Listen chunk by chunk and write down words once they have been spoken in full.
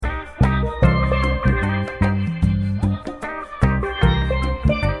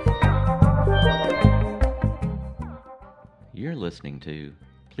listening to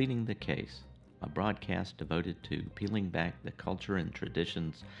Pleading the Case, a broadcast devoted to peeling back the culture and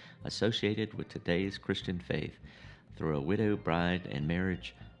traditions associated with today's Christian faith through a widow, bride, and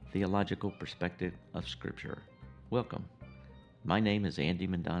marriage theological perspective of Scripture. Welcome. My name is Andy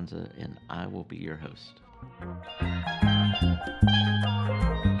Mendonza, and I will be your host.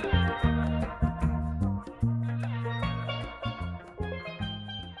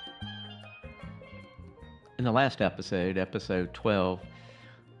 In the last episode, episode 12,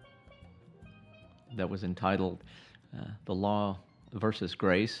 that was entitled The Law versus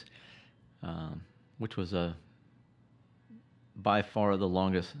Grace, which was by far the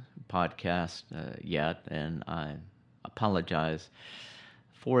longest podcast yet, and I apologize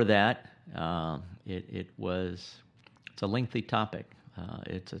for that. It's a lengthy topic.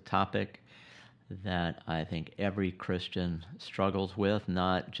 It's a topic that I think every Christian struggles with,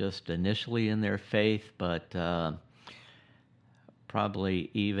 not just initially in their faith, but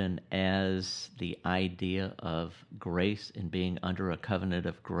probably even as the idea of grace and being under a covenant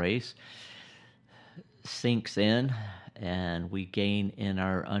of grace sinks in and we gain in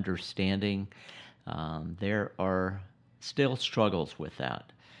our understanding. There are still struggles with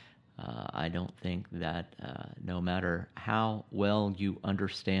that. I don't think that no matter how well you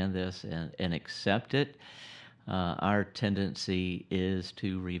understand this and accept it, our tendency is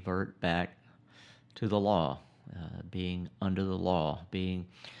to revert back to the law, being under the law, being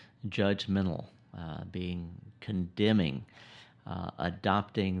judgmental, being condemning,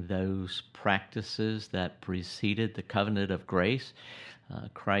 adopting those practices that preceded the covenant of grace,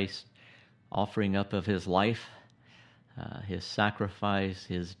 Christ offering up of his life, his sacrifice,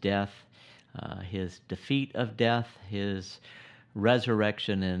 his death, his defeat of death, his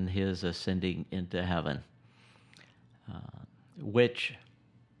resurrection, and his ascending into heaven, which,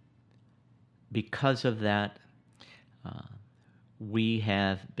 because of that, we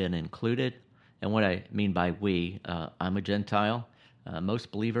have been included. And what I mean by we, I'm a Gentile.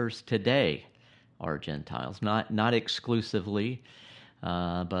 Most believers today are Gentiles, not exclusively,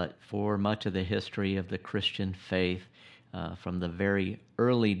 but for much of the history of the Christian faith, from the very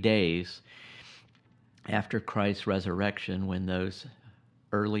early days after Christ's resurrection, when those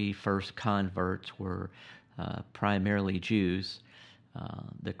early first converts were primarily Jews,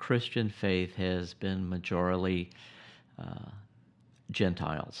 the Christian faith has been majorly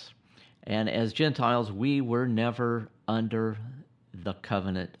Gentiles. And as Gentiles, we were never under the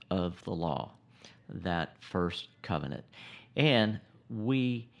covenant of the law, that first covenant. But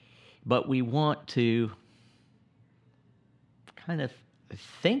we want to kind of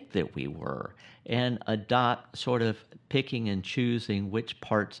think that we were and adopt, sort of picking and choosing which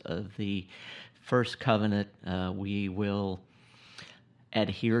parts of the first covenant we will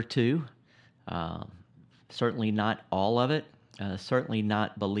adhere to. Certainly not all of it. Certainly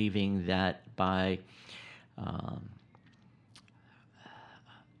not believing that by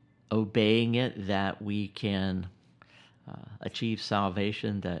obeying it that we can achieve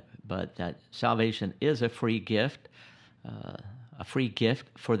salvation, but that salvation is a free gift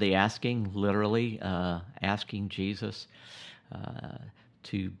for the asking, literally asking Jesus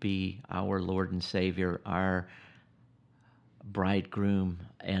to be our Lord and Savior, our bridegroom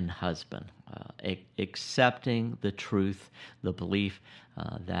and husband, accepting the truth, the belief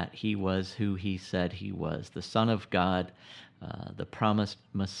that he was who he said he was, the Son of God, the promised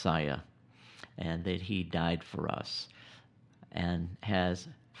Messiah, and that he died for us and has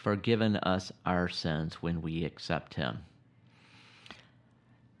forgiven us our sins when we accept him.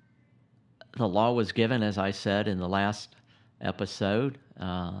 The law was given, as I said in the last episode,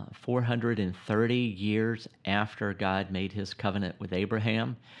 430 years after God made his covenant with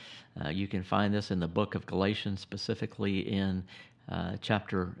Abraham. You can find this in the book of Galatians, specifically in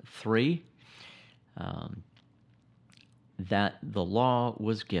chapter 3, that the law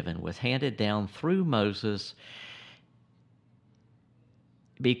was handed down through Moses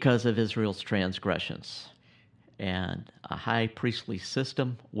because of Israel's transgressions. And a high priestly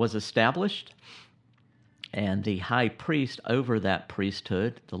system was established, and the high priest over that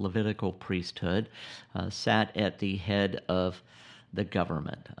priesthood, the Levitical priesthood, sat at the head of the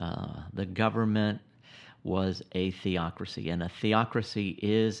government. The government was a theocracy, and a theocracy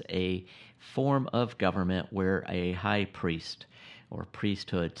is a form of government where a high priest or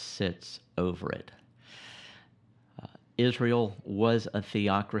priesthood sits over it. Israel was a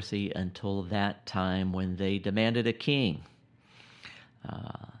theocracy until that time when they demanded a king.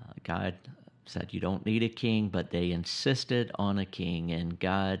 God said you don't need a king, but they insisted on a king, and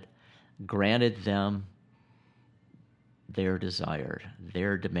God granted them their desire,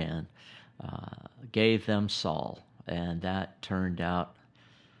 their demand, gave them Saul, and that turned out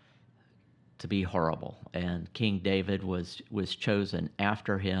to be horrible. And King David was chosen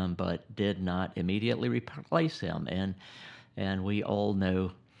after him, but did not immediately replace him. And we all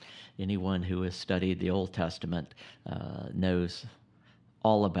know, anyone who has studied the Old Testament knows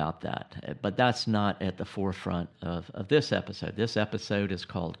all about that. But that's not at the forefront of this episode. This episode is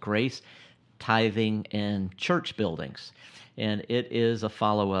called Grace, Tithing, and Church Buildings. And it is a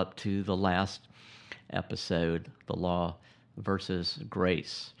follow-up to the last episode, the law versus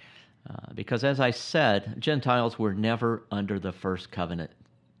grace. Because as I said, Gentiles were never under the first covenant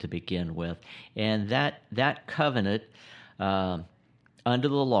to begin with. And that covenant under the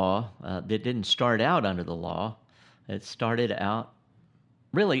law, that didn't start out under the law, it started out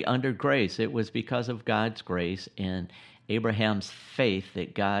really under grace. It was because of God's grace and Abraham's faith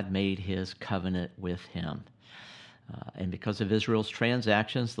that God made his covenant with him. And because of Israel's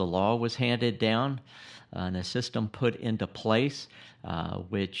transactions, the law was handed down and a system put into place,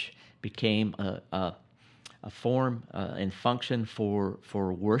 which became a form and function for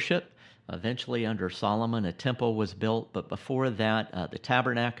worship. Eventually, under Solomon, a temple was built, but before that, the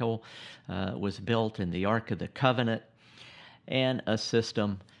tabernacle was built and the Ark of the Covenant, and a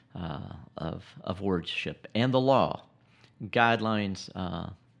system of worship, and the law, guidelines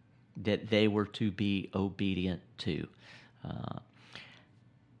that they were to be obedient to.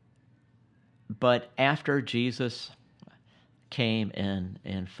 But after Jesus came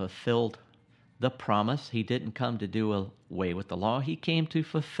and fulfilled the promise, he didn't come to do away with the law, he came to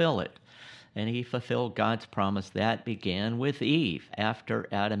fulfill it. And he fulfilled God's promise that began with Eve. After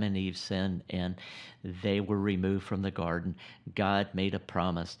Adam and Eve sinned and they were removed from the garden, God made a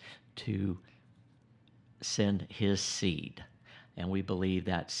promise to send his seed. And we believe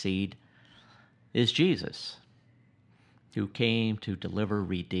that seed is Jesus, who came to deliver,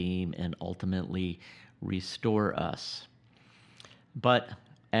 redeem, and ultimately restore us. But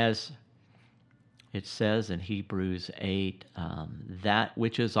as it says in Hebrews 8, that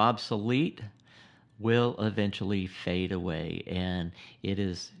which is obsolete will eventually fade away. And it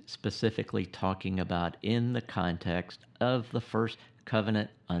is specifically talking about in the context of the first covenant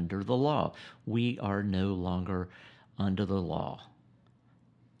under the law. We are no longer under the law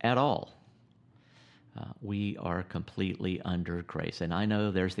at all. We are completely under grace. And I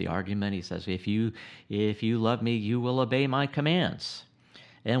know there's the argument, he says, if you love me, you will obey my commands.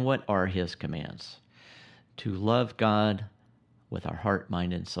 And what are his commands? To love God with our heart,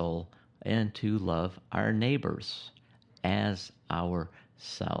 mind, and soul, and to love our neighbors as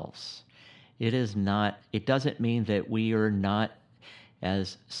ourselves. It doesn't mean that we are not,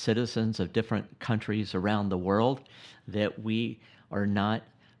 as citizens of different countries around the world, that we are not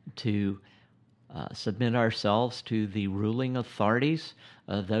to submit ourselves to the ruling authorities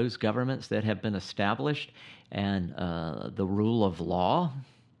of those governments that have been established and the rule of law.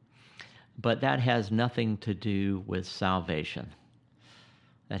 But that has nothing to do with salvation.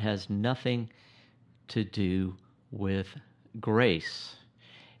 That has nothing to do with grace.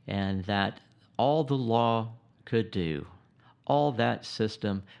 And that all the law could do, all that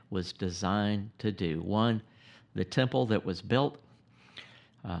system was designed to do. One, the temple that was built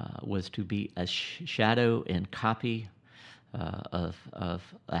was to be a shadow and copy of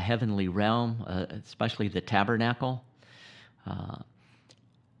a heavenly realm, especially the tabernacle,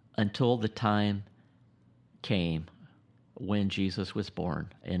 until the time came when Jesus was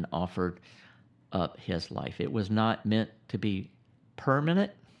born and offered up his life. It was not meant to be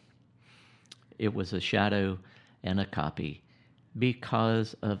permanent. It was a shadow and a copy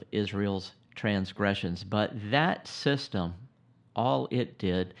because of Israel's transgressions. But that system, all it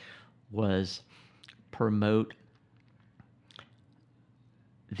did was promote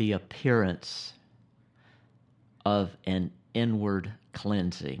the appearance of an inward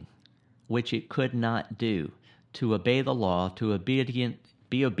cleansing, which it could not do. To obey the law, to be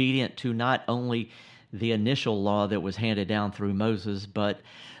obedient to not only the initial law that was handed down through Moses, but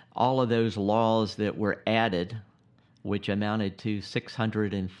all of those laws that were added, which amounted to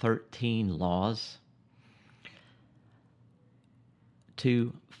 613 laws.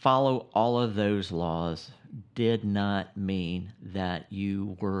 To follow all of those laws did not mean that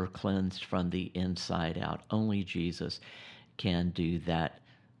you were cleansed from the inside out. Only Jesus can do that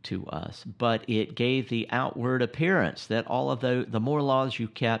to us. But it gave the outward appearance that all of the more laws you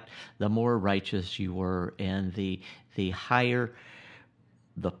kept, the more righteous you were, and the higher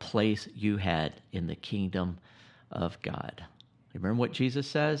the place you had in the kingdom of God. Remember what Jesus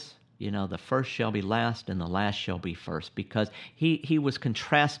says? The first shall be last and the last shall be first, because he was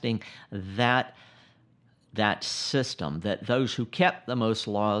contrasting that that system, that those who kept the most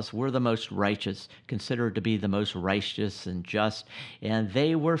laws were the most righteous, considered to be the most righteous and just, and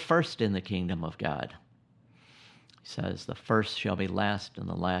they were first in the kingdom of God. He says, the first shall be last, and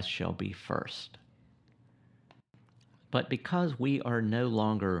the last shall be first. But because we are no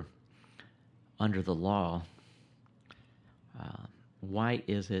longer under the law, why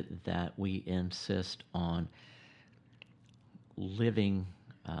is it that we insist on living,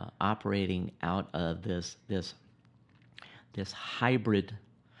 operating out of this hybrid,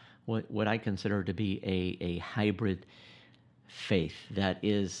 what I consider to be a hybrid faith that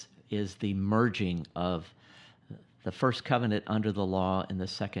is the merging of the first covenant under the law and the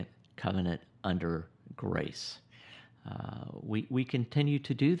second covenant under grace? We continue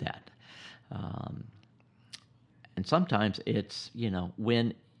to do that. And sometimes it's,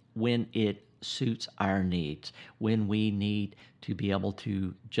 when it suits our needs, when we need to be able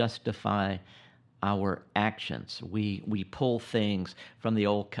to justify our actions. We pull things from the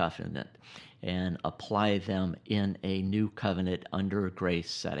old covenant and apply them in a new covenant under a grace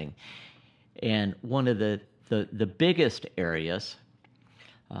setting. And one of the biggest areas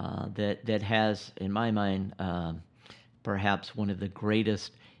that has, in my mind, perhaps one of the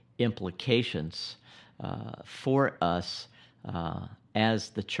greatest implications for us as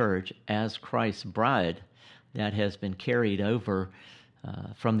the church, as Christ's bride, that has been carried over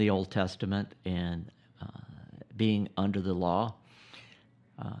from the Old Testament and being under the law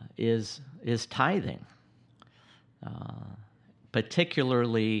is tithing,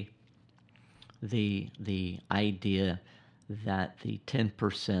 particularly the idea that the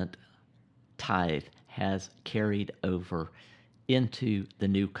 10% tithe has carried over into the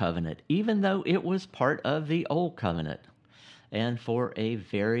new covenant, even though it was part of the old covenant and for a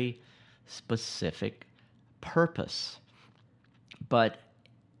very specific purpose. But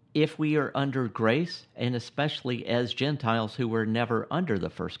if we are under grace, and especially as Gentiles who were never under the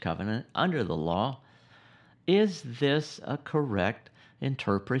first covenant, under the law, is this a correct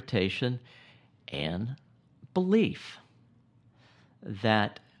interpretation and belief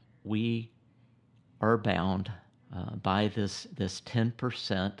that we are bound by this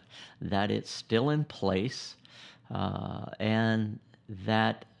 10%, that it's still in place, and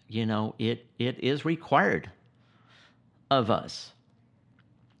that, it is required of us,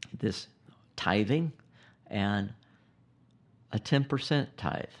 this tithing and a 10%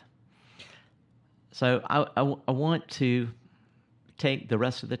 tithe. So I want to take the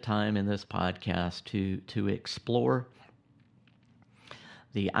rest of the time in this podcast to explore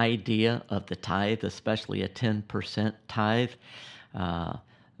the idea of the tithe, especially a 10% tithe,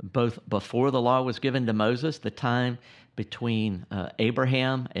 both before the law was given to Moses, the time between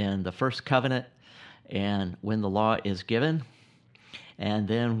Abraham and the first covenant, and when the law is given, and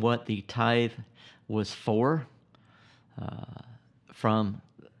then what the tithe was for from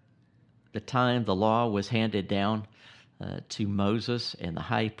the time the law was handed down to Moses and the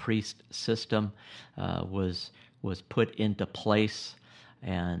high priest system was put into place,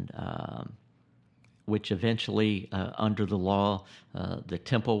 and which eventually, under the law, the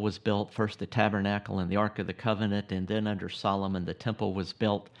temple was built, first the tabernacle and the Ark of the Covenant, and then under Solomon, the temple was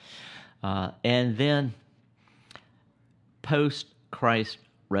built. And then post-Christ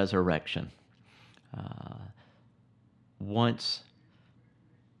resurrection, once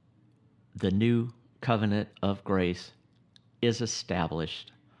the new covenant of grace is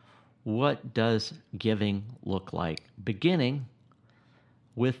established, what does giving look like? Beginning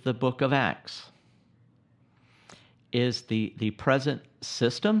with the book of Acts. Is the present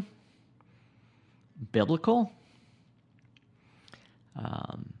system biblical?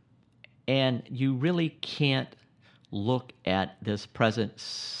 And you really can't look at this present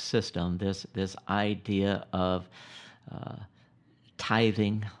system, this idea of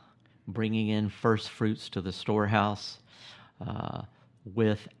tithing, bringing in first fruits to the storehouse,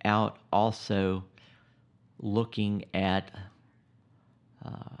 without also looking at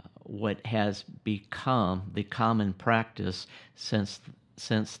what has become the common practice since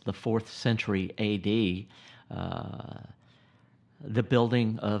the 4th century A.D., the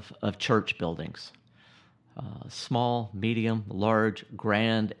building of church buildings, small, medium, large,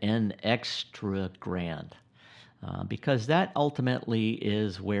 grand, and extra grand, because that ultimately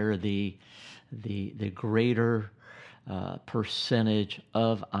is where the greater percentage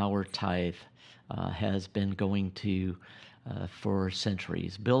of our tithe has been going to for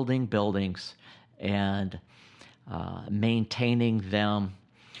centuries, building buildings and maintaining them,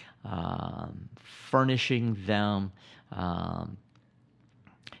 furnishing them,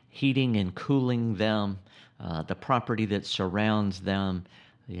 heating and cooling them, the property that surrounds them,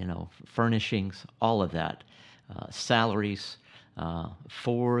 furnishings, all of that, salaries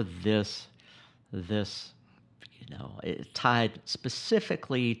for this, tied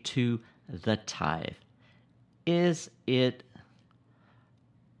specifically to the tithe. Is it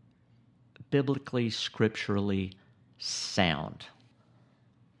biblically, scripturally sound?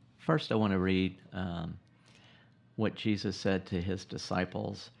 First, I want to read what Jesus said to his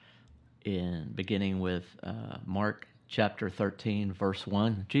disciples beginning with Mark chapter 13, verse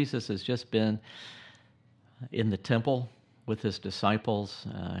 1. Jesus has just been in the temple with his disciples.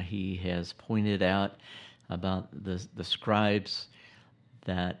 He has pointed out about the scribes,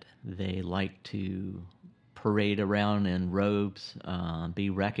 that they like to parade around in robes, be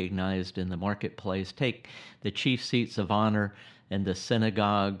recognized in the marketplace, take the chief seats of honor in the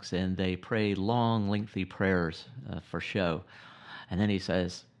synagogues, and they pray long, lengthy prayers for show. And then he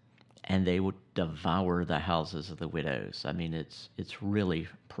says, and they would devour the houses of the widows. I mean, it's really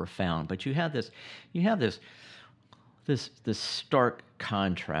profound. But you have this stark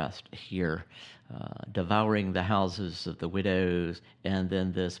contrast here, devouring the houses of the widows, and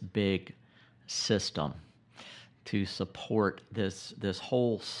then this big system to support this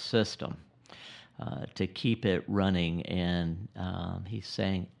whole system, to keep it running. And he's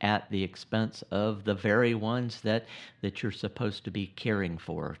saying at the expense of the very ones that you're supposed to be caring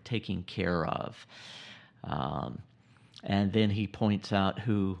for, taking care of. And then he points out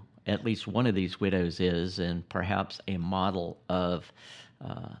who at least one of these widows is, and perhaps a model of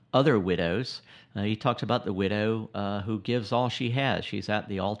other widows. He talks about the widow who gives all she has. She's at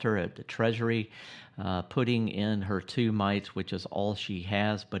the altar at the treasury, putting in her 2 mites, which is all she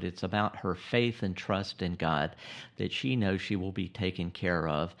has, but it's about her faith and trust in God, that she knows she will be taken care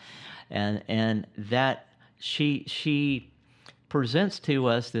of, and that she presents to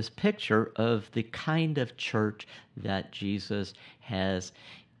us this picture of the kind of church that Jesus has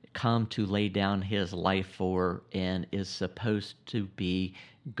come to lay down his life for and is supposed to be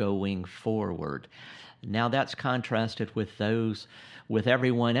going forward. Now that's contrasted with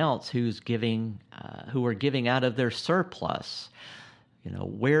everyone else who are giving out of their surplus.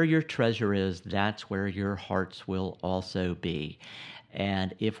 Where your treasure is, that's where your hearts will also be.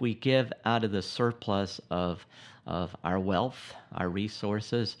 And if we give out of the surplus of our wealth, our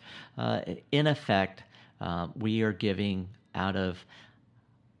resources, in effect, we are giving out of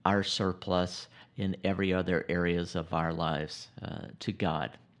our surplus in every other areas of our lives to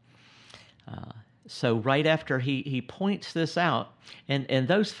God. So right after he points this out, and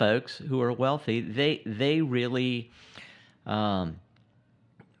those folks who are wealthy, they really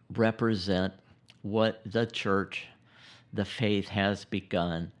represent what the church, the faith, has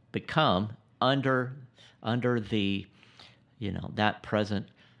become under the that present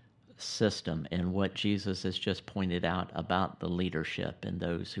system, and what Jesus has just pointed out about the leadership and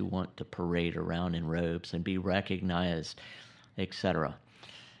those who want to parade around in robes and be recognized, etc.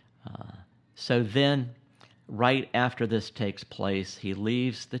 So then, right after this takes place, he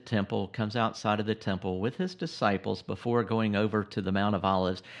leaves the temple, comes outside of the temple with his disciples before going over to the Mount of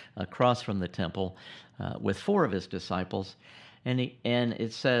Olives across from the temple with 4 of his disciples. And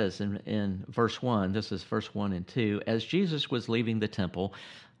it says in verse 1, this is verse 1 and 2, as Jesus was leaving the temple,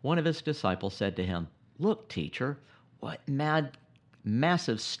 one of his disciples said to him, "Look, teacher, what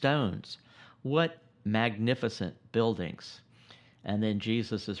massive stones, what magnificent buildings." And then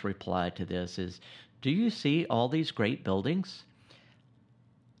Jesus' reply to this is, "Do you see all these great buildings?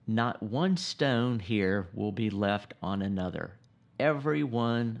 Not one stone here will be left on another. Every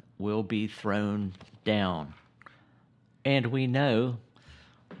one will be thrown down." And we know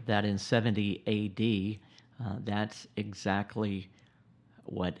that in 70 AD, that's exactly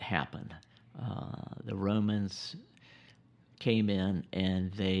what happened. The Romans came in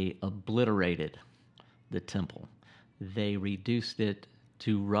and they obliterated the temple. They reduced it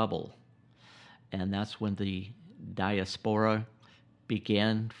to rubble. And that's when the diaspora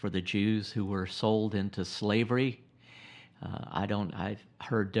began for the Jews who were sold into slavery. I've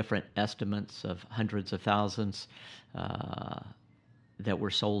heard different estimates of hundreds of thousands that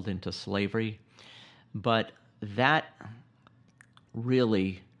were sold into slavery. But that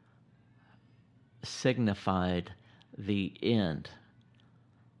really signified the end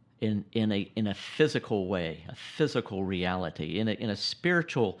in a physical way, a physical reality, in a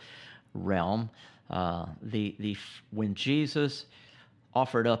spiritual realm. When Jesus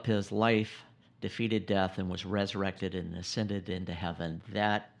offered up his life, defeated death, and was resurrected and ascended into heaven,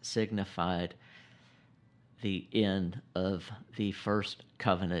 that signified the end of the first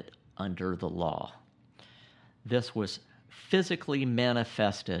covenant under the law. This was physically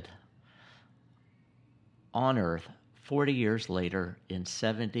manifested on earth 40 years later in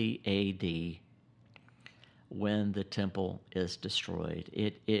 70 A.D., when the temple is destroyed.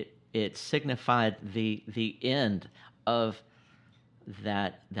 It signified the end of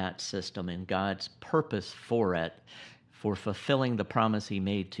that system and God's purpose for it, for fulfilling the promise he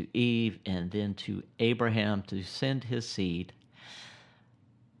made to Eve and then to Abraham to send his seed,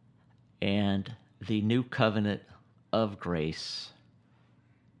 and the new covenant of grace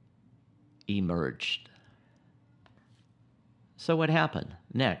emerged. So what happened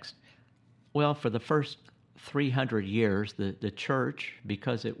next? Well, for the first 300 years, the church,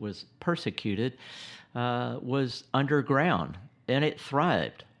 because it was persecuted, was underground, and it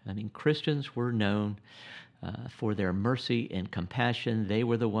thrived. I mean, Christians were known for their mercy and compassion. They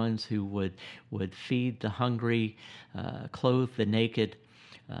were the ones who would feed the hungry, clothe the naked,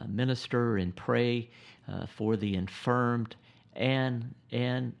 minister and pray for the infirmed, and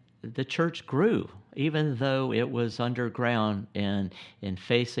the church grew. Even though it was underground and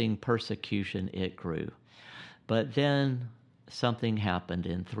facing persecution, it grew. But then something happened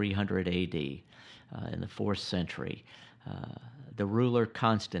in 300 A.D., in the 4th century. The ruler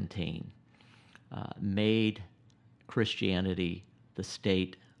Constantine made Christianity the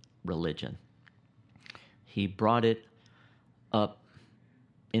state religion. He brought it up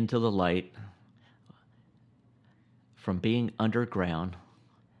into the light from being underground.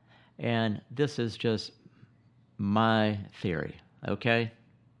 And this is just my theory, okay?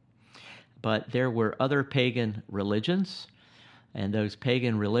 But there were other pagan religions, and those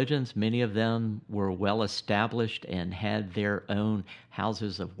pagan religions, many of them were well established and had their own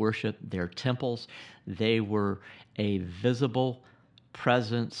houses of worship, their temples. They were a visible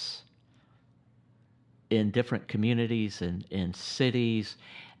presence in different communities and in cities.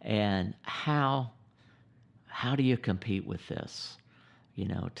 And how do you compete with this? You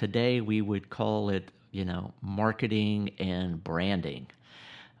know, today we would call it, marketing and branding.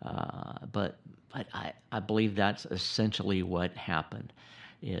 But I believe that's essentially what happened.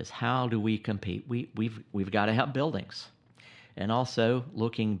 Is how do we compete? We've got to have buildings, and also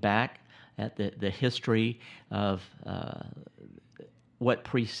looking back at the history of what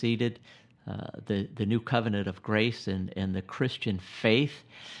preceded the new covenant of grace and the Christian faith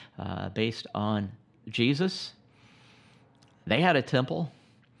based on Jesus. They had a temple,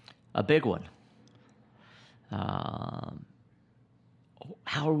 a big one. How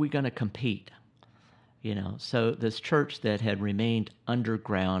are we going to compete? So this church that had remained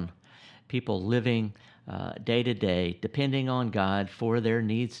underground, people living day to day, depending on God for their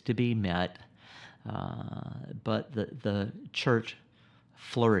needs to be met, but the church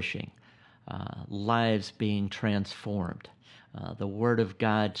flourishing, lives being transformed, the Word of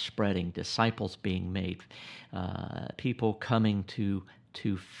God spreading, disciples being made, people coming to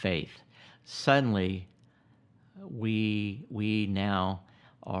faith. Suddenly, we now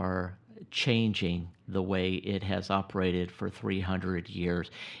are changing the way it has operated for 300 years,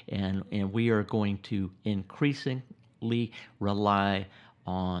 and we are going to increasingly rely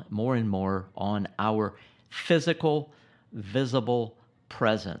on more and more on our physical, visible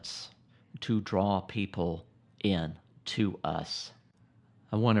presence to draw people in to us.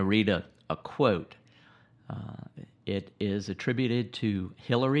 I want to read a quote. It is attributed to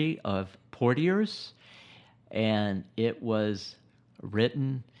Hilary of Poitiers, and it was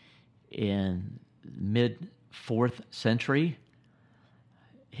written in mid-4th century.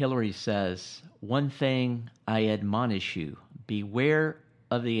 Hilary says, "One thing I admonish you, beware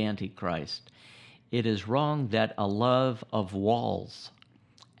of the Antichrist. It is wrong that a love of walls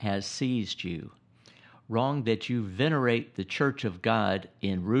has seized you. Wrong that you venerate the church of God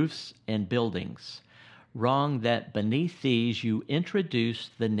in roofs and buildings. Wrong that beneath these you introduce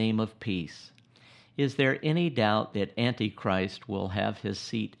the name of peace. Is there any doubt that Antichrist will have his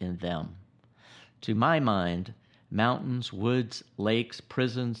seat in them? To my mind, mountains, woods, lakes,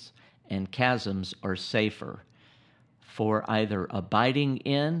 prisons, and chasms are safer for either abiding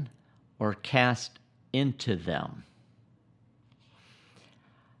in or cast into them."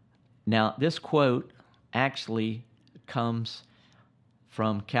 Now, this quote actually comes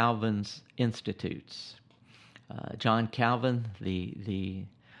from Calvin's Institutes. John Calvin, the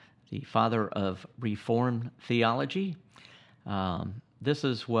father of Reformed theology, this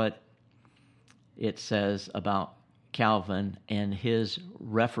is what it says about Calvin and his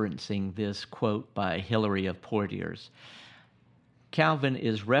referencing this quote by Hilary of Poitiers. Calvin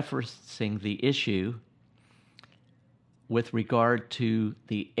is referencing the issue with regard to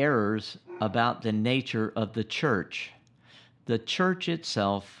the errors about the nature of the church. The church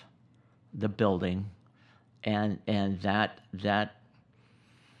itself, the building, and that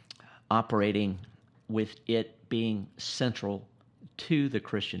operating with it being central to the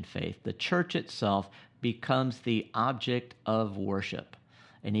Christian faith. The church itself becomes the object of worship.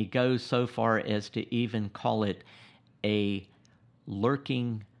 And he goes so far as to even call it a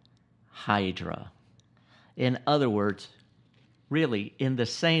lurking hydra. In other words, really, in the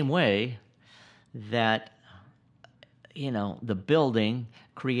same way that, the building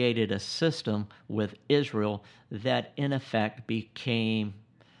created a system with Israel that in effect became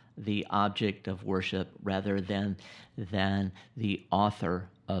the object of worship rather than the author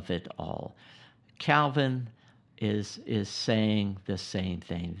of it all. Calvin is saying the same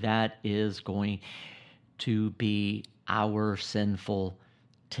thing. That is going to be our sinful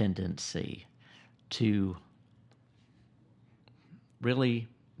tendency to really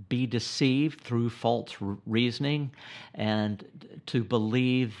be deceived through false reasoning and to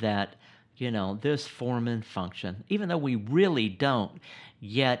believe that, this form and function, even though we really don't,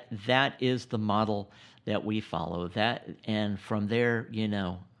 yet that is the model that we follow. That, and from there,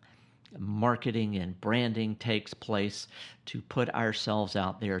 marketing and branding takes place to put ourselves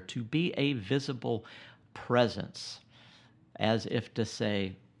out there, to be a visible presence, as if to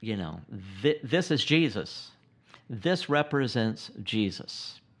say, this is Jesus. This represents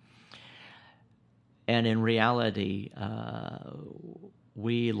Jesus. And in reality,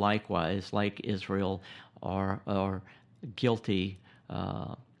 we likewise, like Israel, are guilty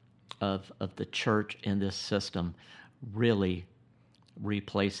of the church in this system really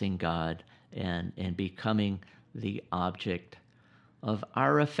replacing God and becoming the object of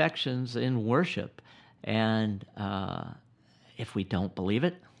our affections in worship. And if we don't believe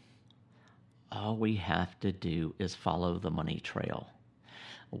it, all we have to do is follow the money trail.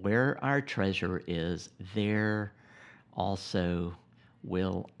 Where our treasure is, there also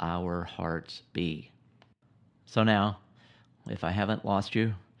will our hearts be. So now, if I haven't lost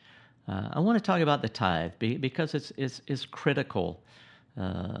you, I want to talk about the tithe because it's critical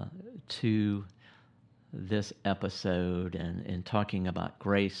to this episode and talking about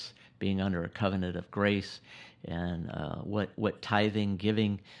grace, being under a covenant of grace, and what tithing,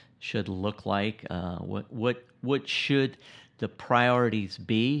 giving should look like. What should the priorities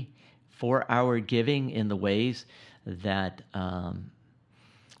be for our giving in the ways that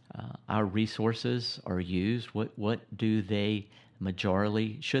our resources are used? What do they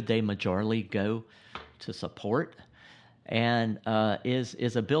should they majorly go to support? And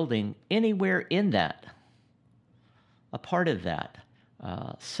is a building anywhere in that, a part of that,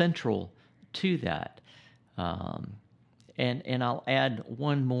 central to that? And I'll add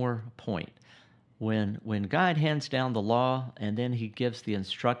one more point. When God hands down the law and then he gives the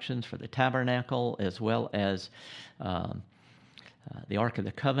instructions for the tabernacle as well as the Ark of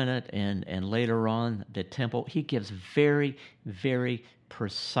the Covenant and later on the temple, he gives very, very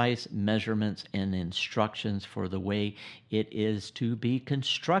precise measurements and instructions for the way it is to be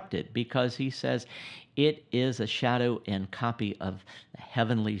constructed, because he says it is a shadow and copy of the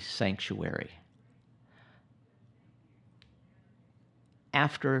heavenly sanctuary.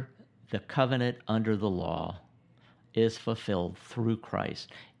 After the covenant under the law is fulfilled through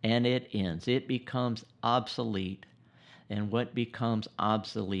Christ, and it ends, it becomes obsolete, and what becomes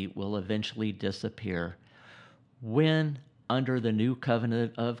obsolete will eventually disappear. When under the new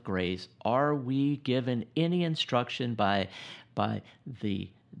covenant of grace, are we given any instruction by the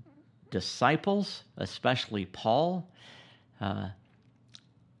disciples, especially Paul,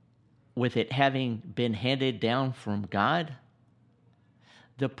 with it having been handed down from God?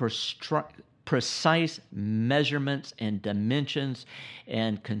 The precise measurements and dimensions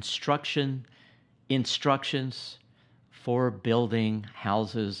and construction instructions for building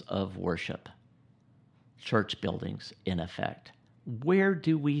houses of worship, church buildings, in effect. Where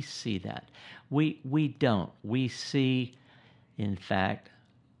do we see that? We don't. We see, in fact,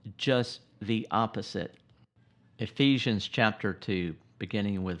 just the opposite. Ephesians chapter 2,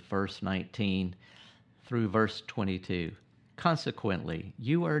 beginning with verse 19 through verse 22. Consequently,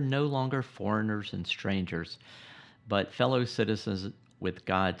 you are no longer foreigners and strangers, but fellow citizens with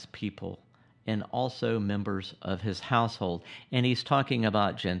God's people and also members of his household. And he's talking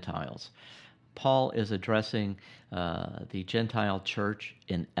about Gentiles. Paul is addressing the Gentile church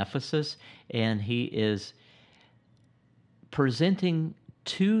in Ephesus, and he is presenting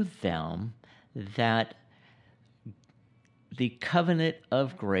to them that the covenant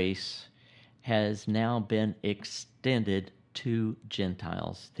of grace has now been extended to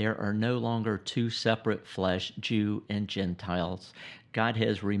Gentiles. There are no longer two separate flesh, Jew and Gentiles. God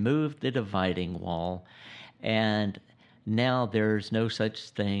has removed the dividing wall, and now there's no such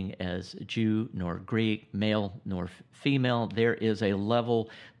thing as Jew nor Greek, male nor female. There is a level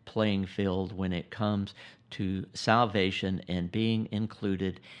playing field when it comes to salvation and being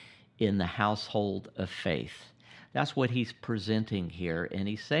included in the household of faith. That's what he's presenting here, and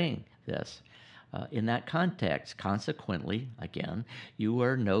he's saying this. In that context, consequently, again, you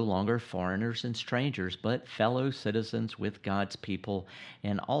are no longer foreigners and strangers, but fellow citizens with God's people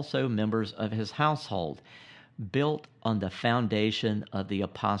and also members of his household, built on the foundation of the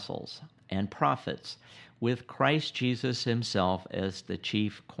apostles and prophets, with Christ Jesus himself as the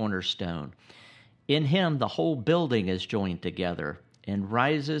chief cornerstone. In him, the whole building is joined together and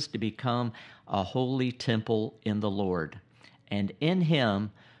rises to become a holy temple in the Lord. And in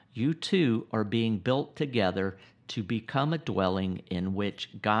him, you too are being built together to become a dwelling in which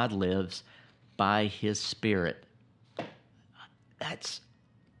God lives by his Spirit. That's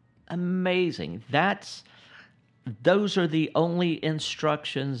amazing. Those are the only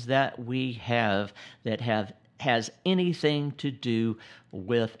instructions that we have that has anything to do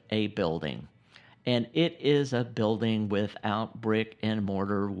with a building. And it is a building without brick and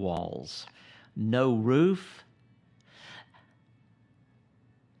mortar walls. No roof,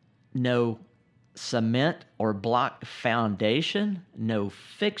 no cement or block foundation, no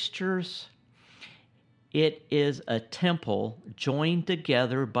fixtures. It is a temple joined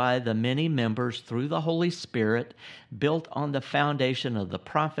together by the many members through the Holy Spirit, built on the foundation of the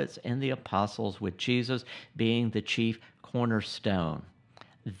prophets and the apostles, with Jesus being the chief cornerstone.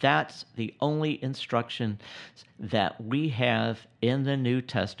 That's the only instruction that we have in the New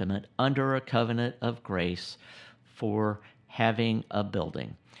Testament under a covenant of grace for having a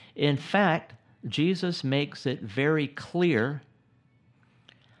building. In fact, Jesus makes it very clear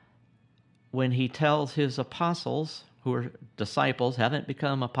when he tells his apostles, who are disciples, haven't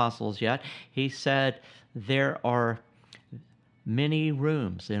become apostles yet, he said, there are many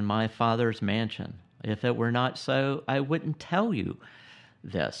rooms in my Father's mansion. If it were not so, I wouldn't tell you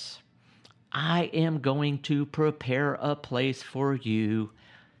this. I am going to prepare a place for you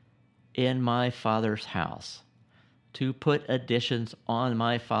in my Father's house, to put additions on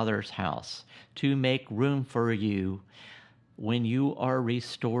my Father's house, to make room for you when you are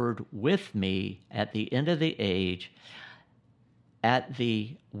restored with me at the end of the age, at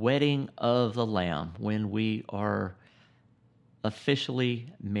the wedding of the Lamb, when we are officially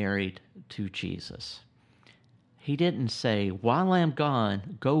married to Jesus. He didn't say, while I'm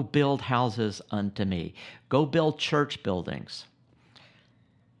gone, go build houses unto me. Go build church buildings.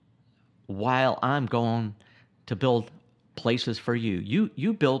 While I'm gone to build places for you.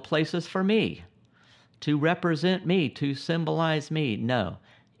 You build places for me, to represent me, to symbolize me. No,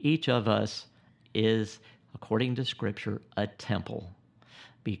 each of us is, according to Scripture, a temple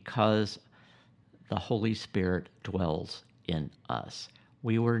because the Holy Spirit dwells in us.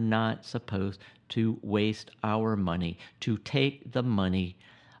 We were not supposed to waste our money, to take the money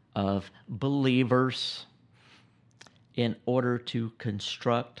of believers in order to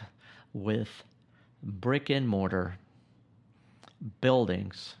construct with brick and mortar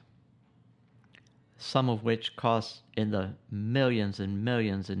buildings, some of which cost in the millions and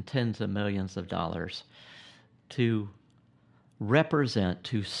millions and tens of millions of dollars, to represent,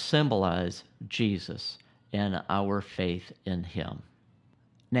 to symbolize Jesus and our faith in him.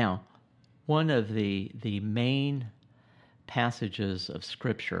 Now, one of the main passages of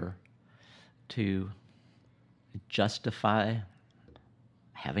Scripture to justify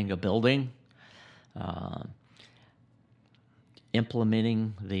having a building,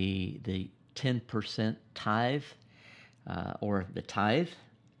 implementing the 10% tithe, or the tithe,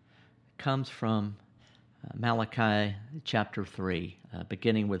 comes from Malachi chapter 3,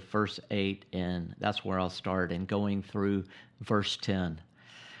 beginning with verse 8, and that's where I'll start, and going through verse 10.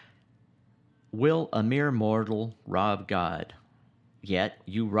 Will a mere mortal rob God? Yet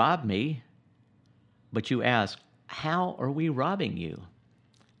you rob me, but you ask, how are we robbing you?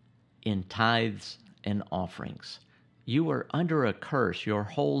 In tithes and offerings. You are under a curse, your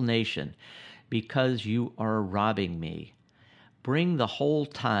whole nation, because you are robbing me. Bring the whole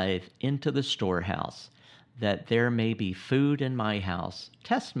tithe into the storehouse, that there may be food in my house.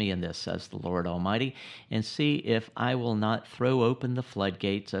 Test me in this, says the Lord Almighty, and see if I will not throw open the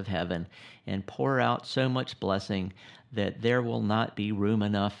floodgates of heaven and pour out so much blessing that there will not be room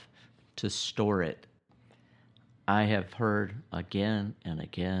enough to store it. I have heard again and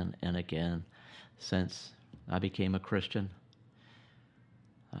again and again since I became a Christian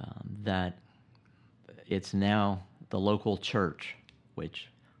that it's now the local church, which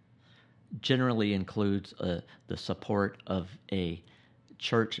generally includes the support of a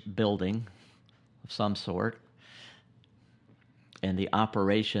church building of some sort, and the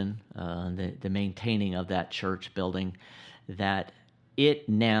operation, the maintaining of that church building, that it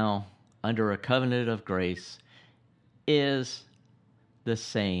now, under a covenant of grace, is the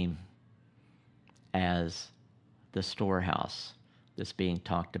same as the storehouse that's being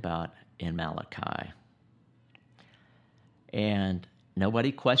talked about in Malachi. And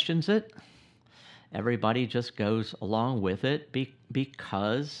nobody questions it. Everybody just goes along with it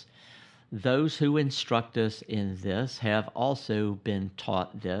because those who instruct us in this have also been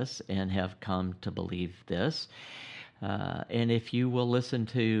taught this and have come to believe this. And if you will listen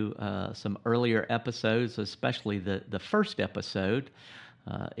to some earlier episodes, especially the first episode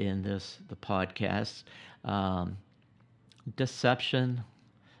in the podcast, deception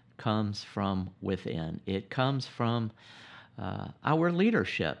comes from within. It comes from our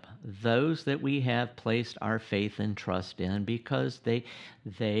leadership, those that we have placed our faith and trust in, because they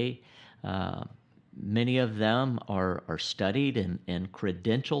many of them are studied and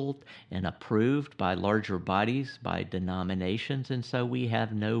credentialed and approved by larger bodies, by denominations, and so we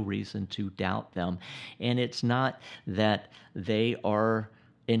have no reason to doubt them. And it's not that they are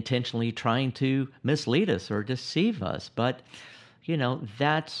intentionally trying to mislead us or deceive us, but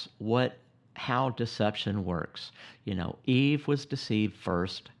that's how deception works. Eve was deceived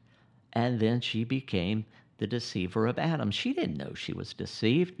first, and then she became the deceiver of Adam. She didn't know she was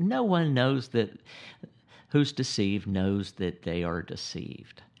deceived. No one knows who's deceived knows that they are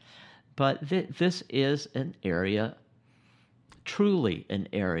deceived. But this is an area, truly an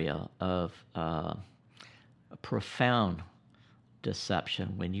area of profound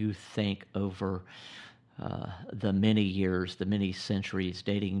deception when you think over the many years, the many centuries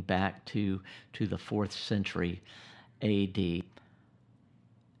dating back to the 4th century A.D.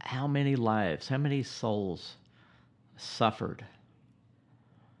 How many lives, how many souls suffered?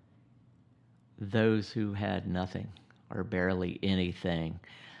 Those who had nothing or barely anything,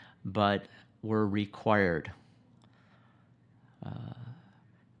 but were required,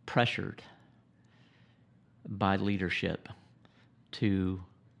 pressured by leadership to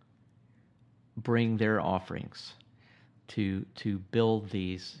bring their offerings, to build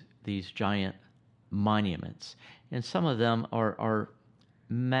these giant monuments. And some of them are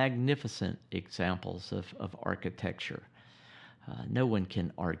magnificent examples of architecture. No one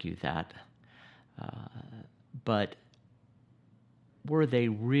can argue that. But were they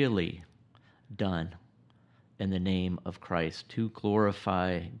really done in the name of Christ to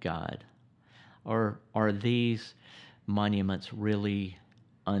glorify God? Or are these monuments really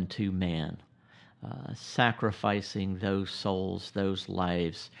unto man, sacrificing those souls, those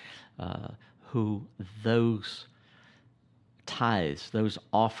lives, who those tithes, those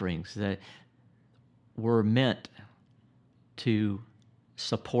offerings that were meant to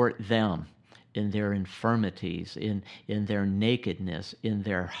support them in their infirmities, in their nakedness, in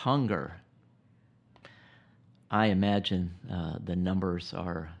their hunger? I imagine the numbers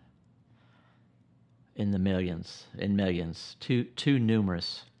are in the millions, too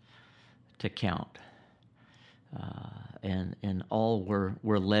numerous to count. And all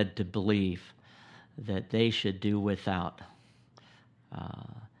were led to believe that they should do without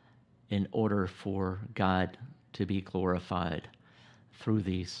in order for God to be glorified through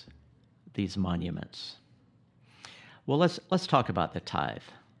these monuments. Well, let's talk about the tithe,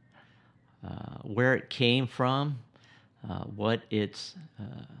 where it came from, what its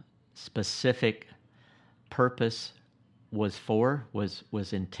specific purpose was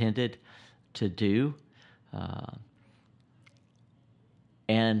intended to do,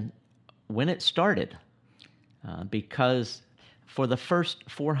 and when it started, because for the first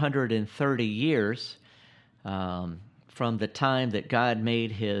 430 years, from the time that God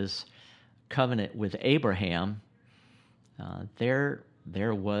made his covenant with Abraham, there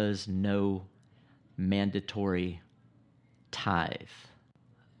was no mandatory tithe.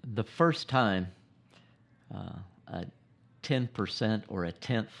 The first time a 10% or a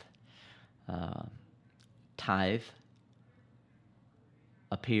tenth tithe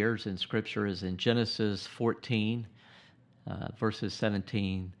appears in Scripture is in Genesis 14, verses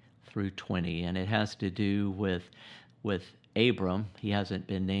 17 through 20, and it has to do with Abram. He hasn't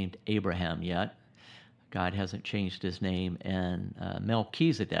been named Abraham yet. God hasn't changed his name, and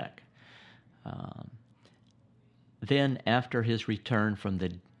Melchizedek. Then, after his return from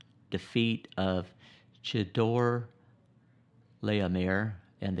the defeat of Chedorlaomer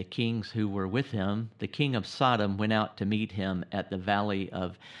and the kings who were with him, the king of Sodom went out to meet him at the valley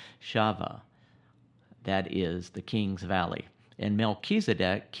of Shaveh, that is, the king's valley. And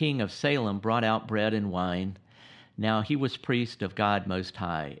Melchizedek, king of Salem, brought out bread and wine. Now he was priest of God Most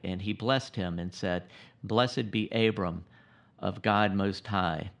High, and he blessed him and said, "Blessed be Abram of God Most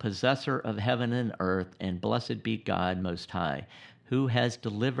High, possessor of heaven and earth, and blessed be God Most High, who has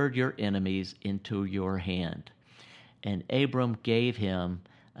delivered your enemies into your hand. And Abram gave him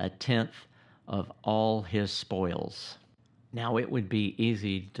a tenth of all his spoils. Now, it would be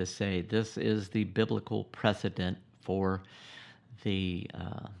easy to say this is the biblical precedent for the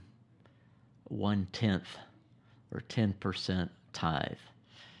 1/10 or 10% tithe.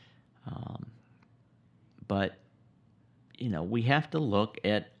 But, we have to look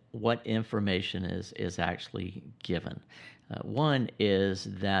at what information is actually given. One is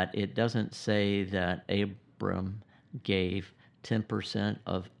that it doesn't say that Abram gave 10%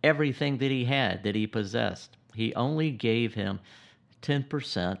 of everything that he had, that he possessed. He only gave him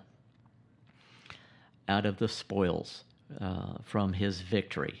 10% out of the spoils from his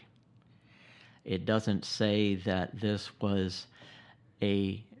victory. It doesn't say that this was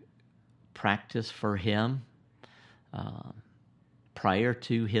a practice for him prior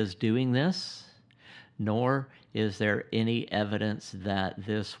to his doing this, nor is there any evidence that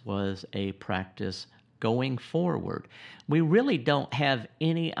this was a practice going forward. We really don't have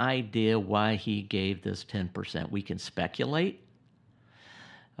any idea why he gave this 10%. We can speculate.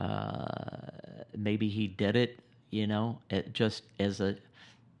 Maybe he did it, just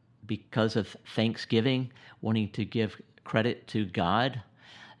because of Thanksgiving, wanting to give credit to God,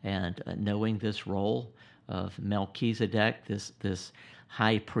 and knowing this role of Melchizedek, this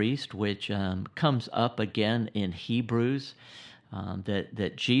high priest, which comes up again in Hebrews,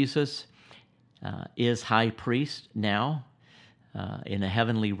 that Jesus is high priest now in a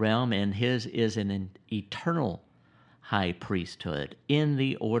heavenly realm, and his is an eternal high priesthood in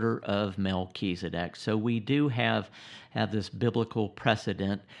the order of Melchizedek. So we do have this biblical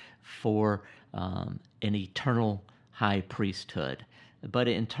precedent for an eternal high priesthood. But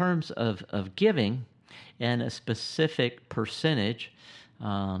in terms of giving and a specific percentage,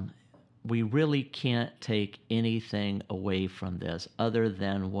 we really can't take anything away from this other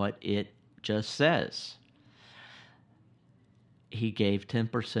than what it just says. He gave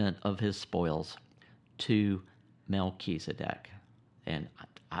 10% of his spoils to Melchizedek. And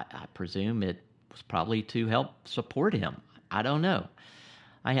I presume it was probably to help support him. I don't know.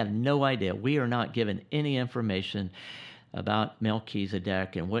 I have no idea. We are not given any information about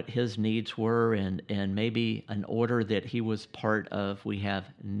Melchizedek and what his needs were, and maybe an order that he was part of. We have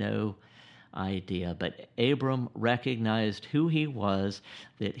no idea. But Abram recognized who he was,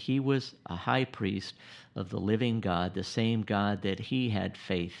 that he was a high priest of the living God, the same God that he had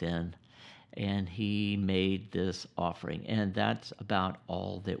faith in, and he made this offering. And that's about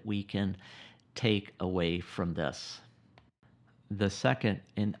all that we can take away from this. The second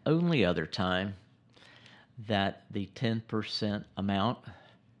and only other time that the 10% amount,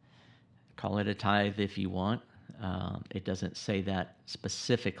 call it a tithe if you want, it doesn't say that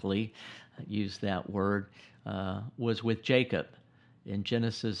specifically, use that word, was with Jacob in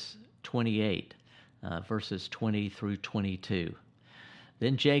Genesis 28, verses 20 through 22.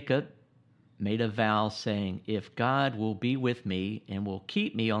 Then Jacob made a vow saying, "If God will be with me and will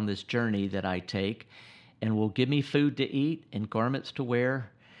keep me on this journey that I take, and will give me food to eat and garments to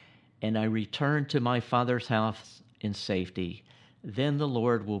wear, and I return to my father's house in safety, then the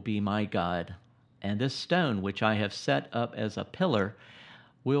Lord will be my God, and this stone which I have set up as a pillar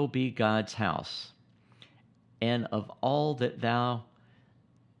will be God's house. And of all that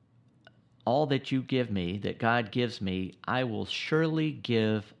you give me, that God gives me, I will surely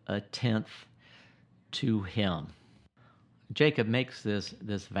give a tenth to him." Jacob makes this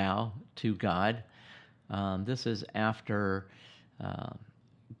vow to God. This is after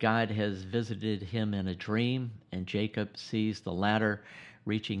God has visited him in a dream, and Jacob sees the ladder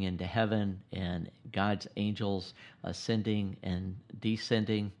reaching into heaven and God's angels ascending and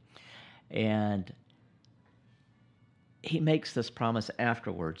descending. And he makes this promise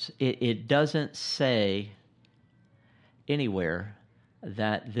afterwards. It doesn't say anywhere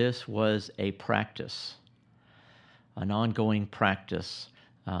that this was a practice, an ongoing practice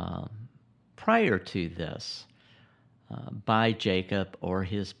prior to this by Jacob or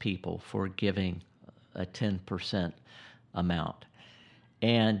his people for giving a 10% amount.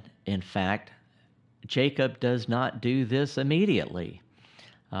 And in fact, Jacob does not do this immediately.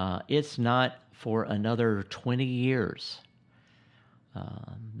 It's not for another 20 years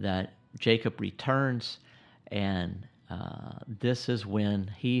that Jacob returns, and this is when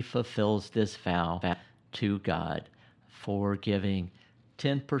he fulfills this vow to God for giving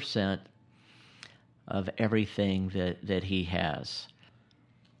 10% of everything that he has.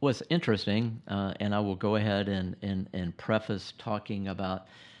 What's interesting, and I will go ahead and preface talking about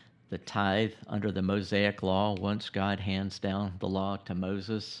the tithe under the Mosaic law once God hands down the law to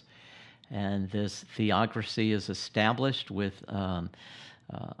Moses, And this theocracy is established with a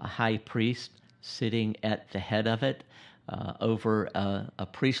high priest sitting at the head of it over a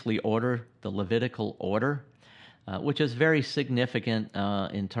priestly order, the Levitical order, which is very significant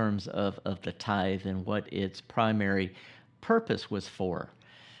in terms of the tithe and what its primary purpose was for,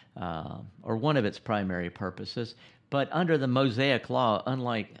 or one of its primary purposes. But under the Mosaic law,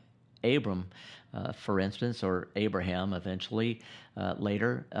 unlike Abram, for instance, or Abraham eventually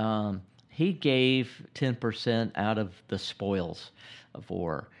later, he gave 10% out of the spoils of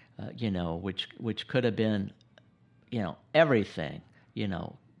war, which could have been, everything,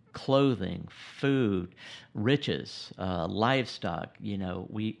 clothing, food, riches, livestock.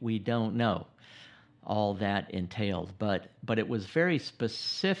 We don't know all that entailed, but it was very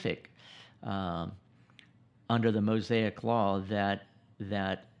specific under the Mosaic law that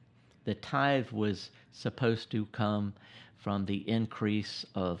the tithe was supposed to come from the increase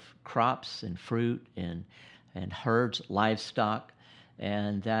of crops and fruit and herds, livestock,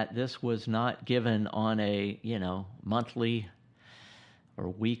 and that this was not given on a monthly or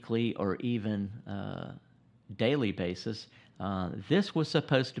weekly or even daily basis. This was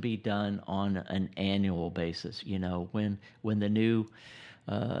supposed to be done on an annual basis. When the new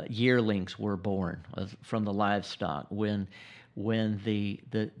yearlings were born from the livestock, when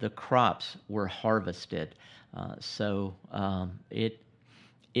the crops were harvested. So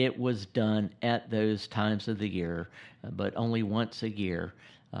it was done at those times of the year, but only once a year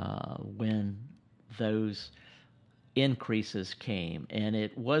when those increases came. And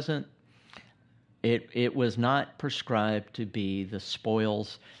it was not prescribed to be the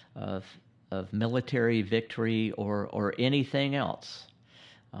spoils of military victory or anything else.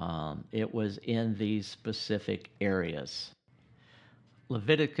 It was in these specific areas.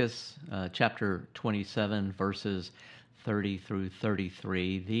 Leviticus chapter 27, verses 30 through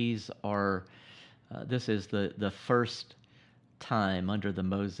 33. This is the first time under the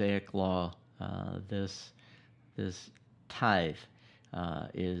Mosaic law this tithe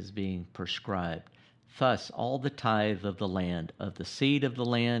is being prescribed. Thus, all the tithe of the land, of the seed of the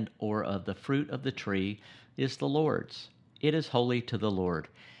land, or of the fruit of the tree, is the Lord's. It is holy to the Lord.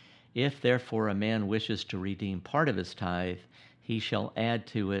 If therefore a man wishes to redeem part of his tithe, he shall add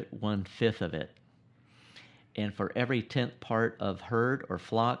to it 1/5 of it. And for every 10th part of herd or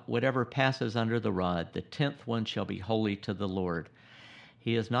flock, whatever passes under the rod, the 10th one shall be holy to the Lord.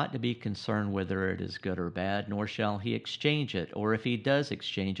 He is not to be concerned whether it is good or bad, nor shall he exchange it. Or if he does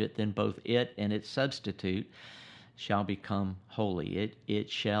exchange it, then both it and its substitute shall become holy. It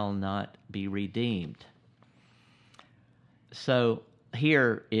shall not be redeemed. So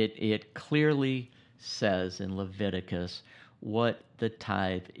here it clearly says in Leviticus what the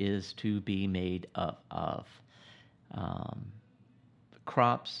tithe is to be made up of.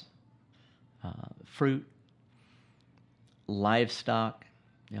 Crops, fruit, livestock,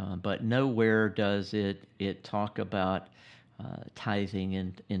 but nowhere does it talk about tithing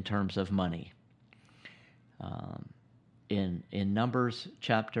in terms of money. In Numbers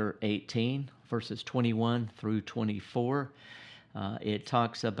chapter 18, verses 21 through 24, it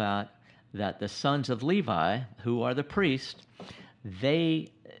talks about that the sons of Levi, who are the priests,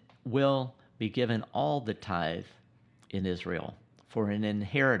 they will be given all the tithe in Israel for an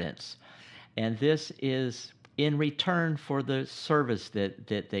inheritance. And this is in return for the service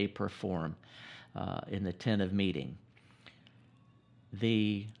that they perform in the tent of meeting.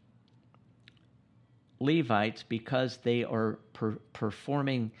 The Levites, because they are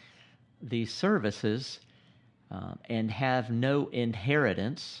performing these services and have no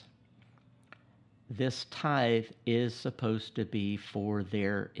inheritance, this tithe is supposed to be for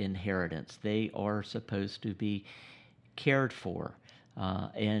their inheritance. They are supposed to be cared for.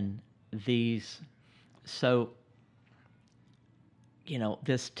 This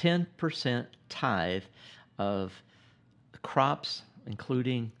 10% tithe of crops,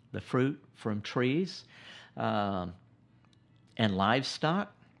 including the fruit from trees and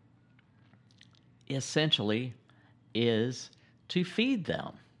livestock, essentially is to feed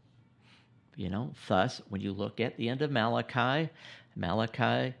them. Thus, when you look at the end of Malachi,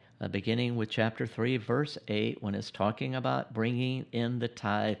 beginning with chapter 3, verse 8, when it's talking about bringing in the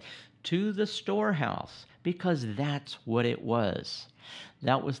tithe to the storehouse, because that's what it was.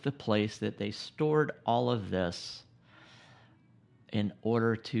 That was the place that they stored all of this in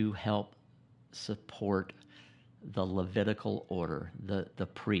order to help support the Levitical order, the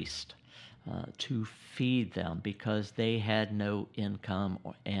priest, to feed them, because they had no income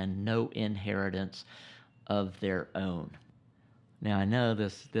and no inheritance of their own. Now, I know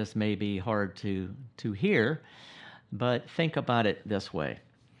this may be hard to hear, but think about it this way.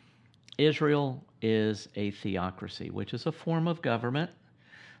 Israel is a theocracy, which is a form of government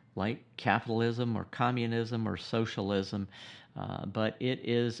like capitalism or communism or socialism, but it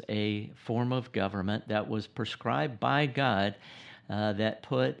is a form of government that was prescribed by God that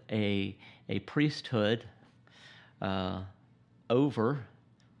put a priesthood over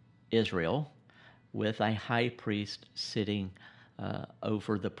Israel with a high priest sitting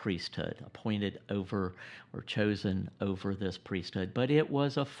over the priesthood, appointed over or chosen over this priesthood. But it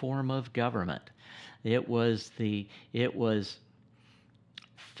was a form of government. It was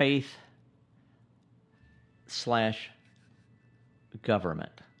faith /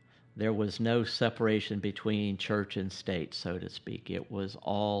 government. There was no separation between church and state, so to speak. It was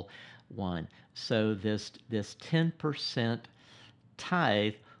all one. So this 10%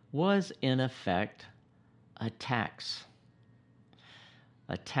 tithe was in effect a tax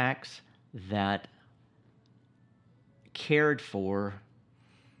that cared for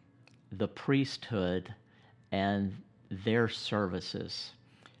the priesthood and their services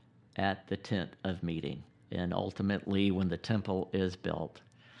at the tent of meeting, and ultimately when the temple is built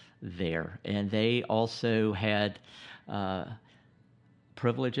there. And they also had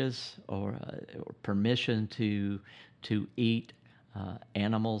privileges or permission to eat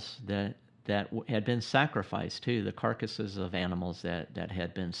animals that had been sacrificed too, the carcasses of animals that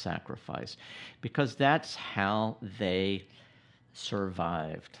had been sacrificed, because that's how they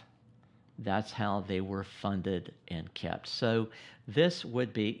survived. That's how they were funded and kept. So this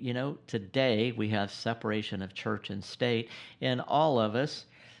would be, today we have separation of church and state, and all of us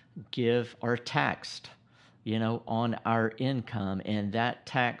are taxed, on our income, and that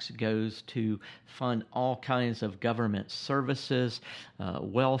tax goes to fund all kinds of government services,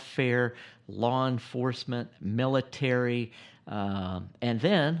 welfare, law enforcement, military, and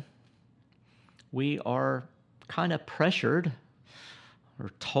then we are kind of pressured or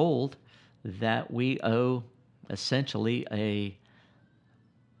told that we owe essentially a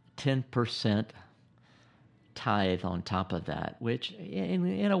 10% tithe on top of that, which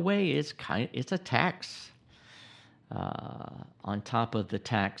in a way it's a tax on top of the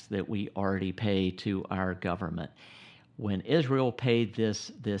tax that we already pay to our government. When Israel paid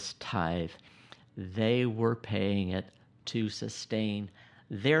this tithe, they were paying it to sustain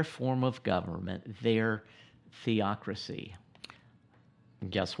their form of government, their theocracy.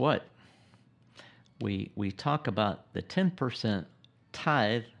 And guess what? We talk about the 10%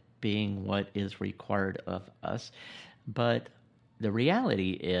 tithe being what is required of us, but the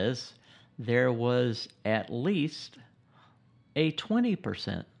reality is there was at least a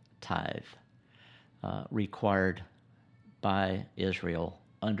 20% tithe required by Israel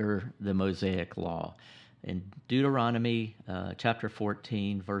under the Mosaic law. In Deuteronomy chapter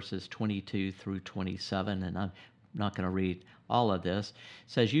 14, verses 22 through 27, and I'm not going to read all of this,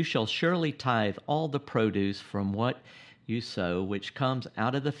 it says, "You shall surely tithe all the produce from what you sow, which comes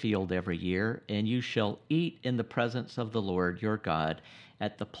out of the field every year, and you shall eat in the presence of the Lord your God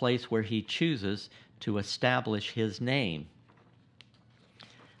at the place where he chooses to establish his name.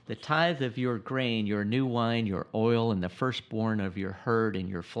 The tithe of your grain, your new wine, your oil, and the firstborn of your herd and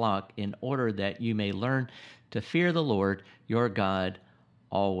your flock, in order that you may learn to fear the Lord your God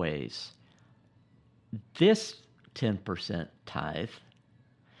always." This 10% tithe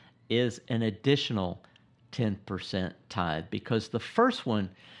is an additional 10% tithe, because the first one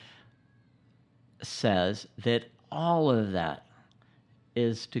says that all of that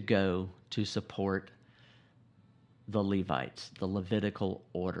is to go to support the Levites, the Levitical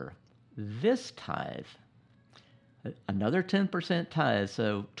order. This tithe, another 10% tithe,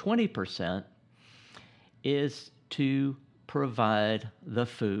 so 20%, is to provide the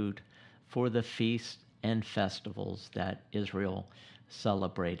food for the feasts and festivals that Israel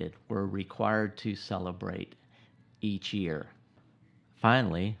were required to celebrate each year.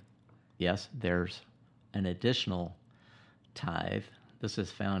 Finally, yes, there's an additional tithe. This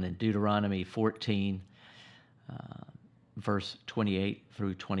is found in Deuteronomy 14, verse 28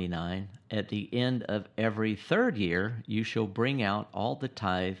 through 29. "At the end of every third year, you shall bring out all the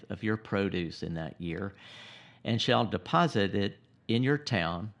tithe of your produce in that year, and shall deposit it in your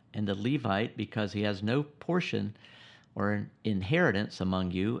town, and the Levite, because he has no portion or an inheritance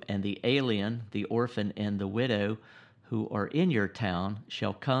among you, and the alien, the orphan, and the widow who are in your town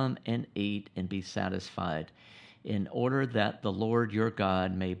shall come and eat and be satisfied, in order that the Lord your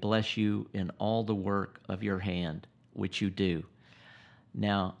God may bless you in all the work of your hand, which you do."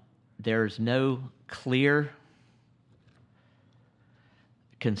 Now, there's no clear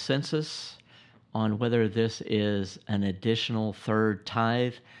consensus on whether this is an additional third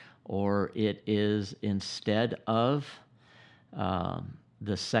tithe or it is instead of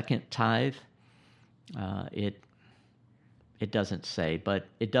the second tithe, it doesn't say, but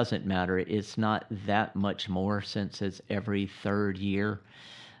it doesn't matter. It's not that much more since it's every third year.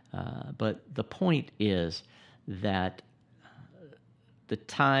 But the point is that the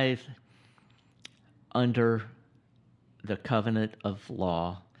tithe under the covenant of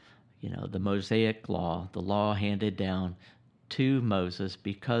law, the Mosaic law, the law handed down to Moses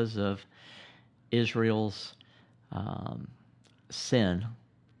because of Israel's sin,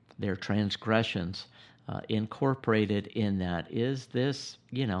 their transgressions, incorporated in that is this,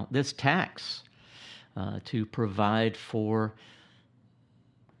 this tax to provide for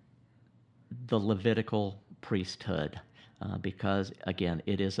the Levitical priesthood, because, again,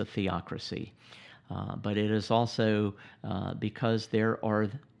 it is a theocracy. But it is also because there are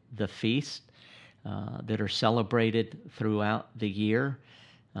the feasts that are celebrated throughout the year.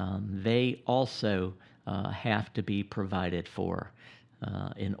 They also have to be provided for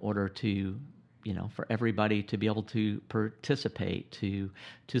in order to, for everybody to be able to participate, to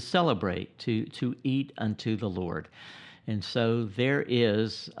celebrate, to eat unto the Lord. And so there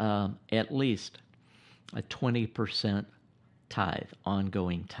is at least a 20% tithe,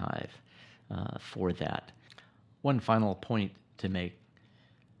 ongoing tithe for that. One final point to make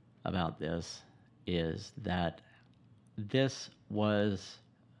about this is that this was,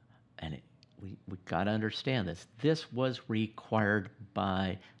 and we got to understand this was required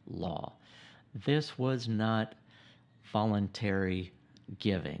by law. This was not voluntary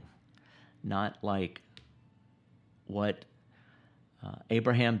giving, not like what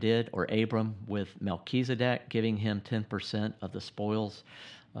Abraham did, or Abram with Melchizedek, giving him 10% of the spoils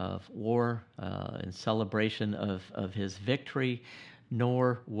of war in celebration of his victory,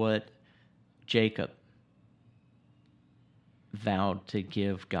 nor what Jacob vowed to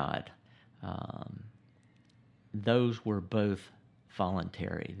give God. Those were both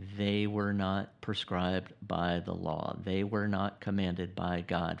voluntary. They were not prescribed by the law. They were not commanded by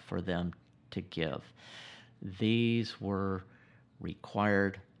God for them to give. These were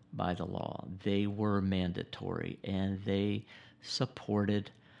required by the law. They were mandatory, and they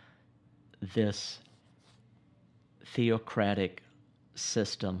supported this theocratic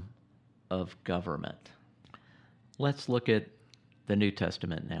system of government. Let's look at the New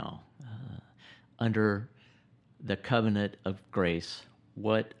Testament now. Under the covenant of grace,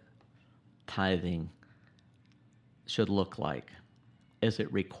 what tithing should look like. Is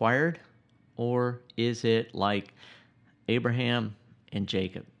it required, or is it like Abraham and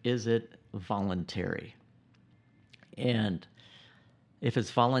Jacob? Is it voluntary? And if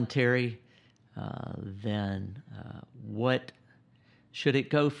it's voluntary, then what should it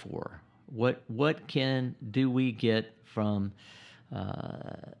go for? What do we get from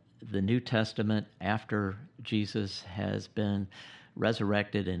the New Testament after Jesus has been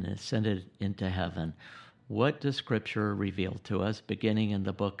resurrected and ascended into heaven? What does Scripture reveal to us, beginning in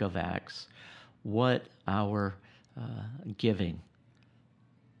the book of Acts, what our giving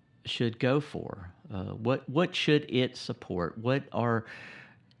should go for? What should it support? What are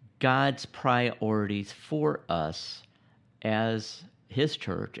God's priorities for us as His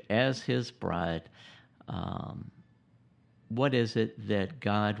church, as His bride? What is it that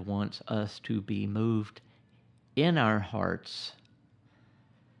God wants us to be moved in our hearts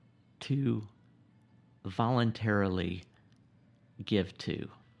to voluntarily give to?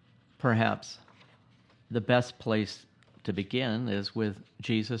 Perhaps the best place to begin is with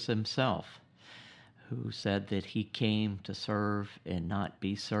Jesus Himself, who said that He came to serve and not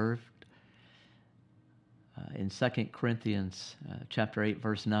be served. In 2 Corinthians chapter 8,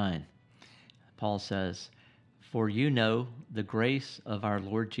 verse 9, Paul says, "For you know the grace of our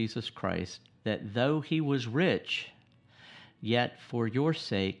Lord Jesus Christ, that though He was rich, yet for your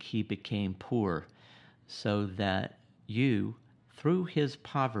sake He became poor, so that you, through His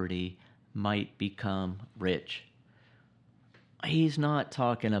poverty, might become rich." He's not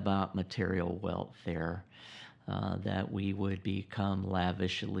talking about material wealth there, that we would become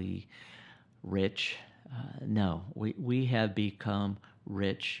lavishly rich. No, we have become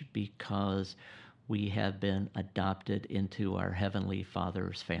rich because we have been adopted into our Heavenly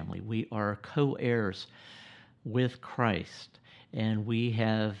Father's family. We are co-heirs with Christ, and we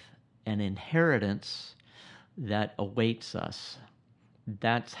have an inheritance that awaits us.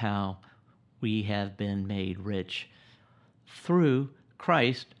 That's how we have been made rich, through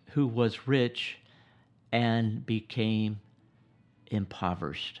Christ, who was rich and became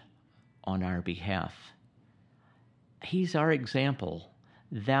impoverished on our behalf. He's our example.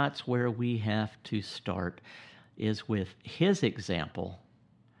 That's where we have to start, is with His example,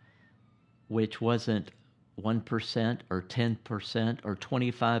 which wasn't 1% or 10% or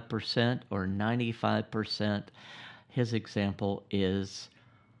 25% or 95%. His example is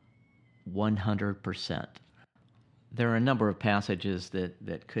 100%. There are a number of passages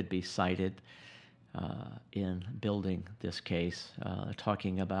that could be cited in building this case,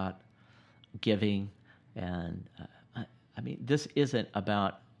 talking about giving. And I mean, this isn't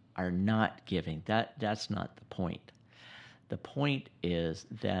about our not giving. That's not the point. The point is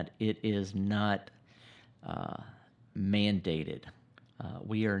that it is not mandated.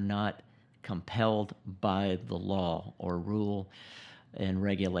 We are not compelled by the law or rule and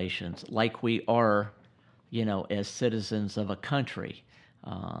regulations like we are, as citizens of a country.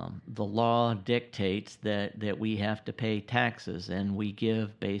 The law dictates that we have to pay taxes, and we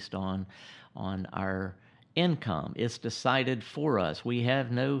give based on our income. It's decided for us. We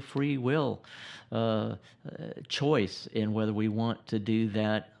have no free will choice in whether we want to do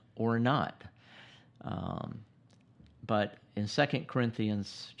that or not. But in 2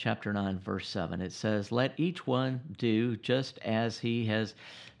 Corinthians chapter 9, verse 7, it says, "Let each one do just as he has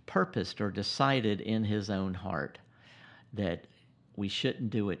purposed or decided in his own heart," that we shouldn't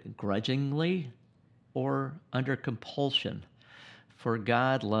do it grudgingly or under compulsion, for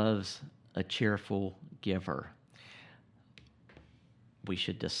God loves a cheerful giver. We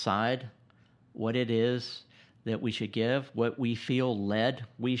should decide what it is that we should give, what we feel led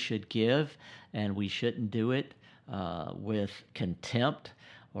we should give, and we shouldn't do it with contempt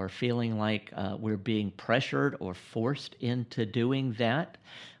or feeling like we're being pressured or forced into doing that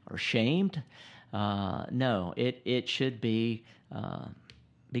or shamed. No, it should be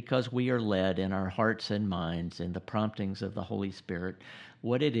because we are led in our hearts and minds in the promptings of the Holy Spirit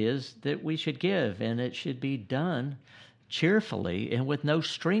what it is that we should give, and it should be done cheerfully and with no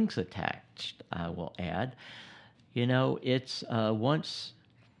strings attached, I will add. It's once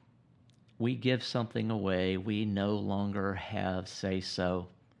we give something away, we no longer have say-so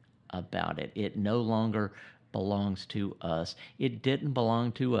about it. It no longer belongs to us. It didn't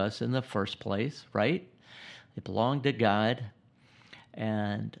belong to us in the first place, right? It belonged to God,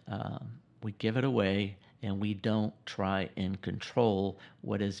 and we give it away, and we don't try and control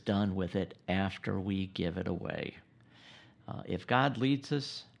what is done with it after we give it away. If God leads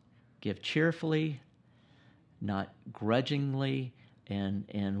us, give cheerfully, not grudgingly,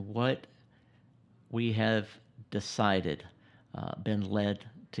 and what we have decided, been led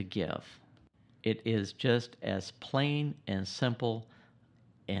to give. It is just as plain and simple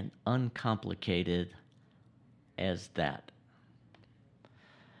and uncomplicated as that.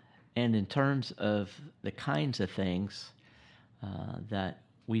 And in terms of the kinds of things that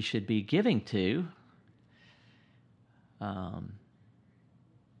we should be giving to,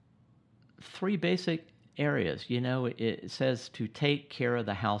 three basic areas. It says to take care of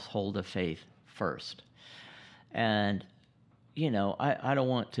the household of faith first. And, I don't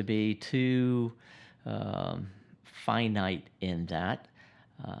want to be too finite in that,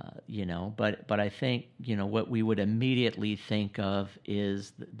 but I think, what we would immediately think of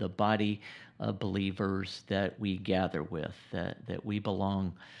is the body of believers that we gather with, that we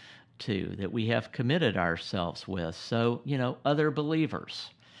belong to, that we have committed ourselves with. So, other believers,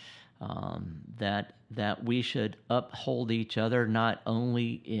 that we should uphold each other not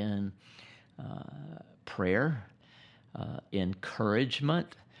only in prayer,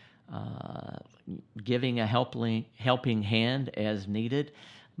 encouragement, giving a helping hand as needed,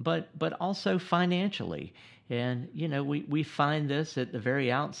 but also financially. And, we find this at the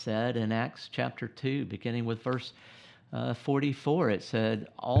very outset in Acts chapter 2, beginning with verse 44. It said,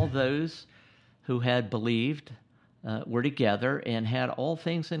 all those who had believed were together and had all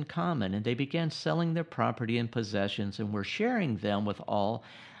things in common, and they began selling their property and possessions and were sharing them with all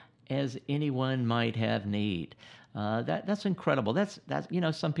as anyone might have need. That's incredible. That's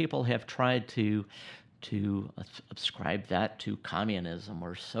some people have tried to ascribe that to communism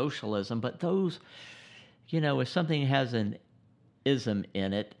or socialism, but those, if something has an ism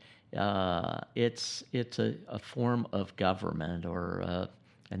in it, it's a form of government or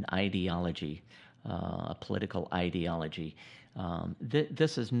an ideology, a political ideology.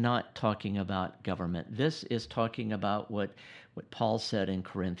 This is not talking about government. This is talking about what Paul said in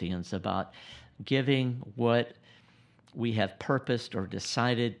Corinthians about giving what we have purposed or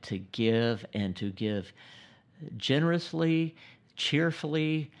decided to give, and to give generously,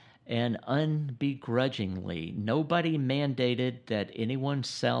 cheerfully, and unbegrudgingly. Nobody mandated that anyone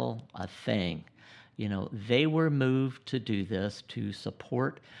sell a thing. They were moved to do this to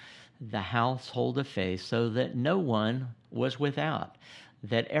support the household of faith so that no one was without,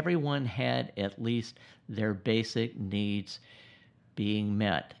 that everyone had at least their basic needs being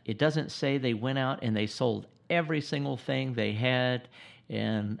met. It doesn't say they went out and they sold every single thing they had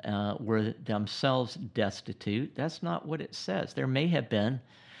and were themselves destitute. That's not what it says. There may have been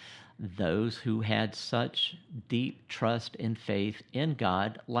those who had such deep trust and faith in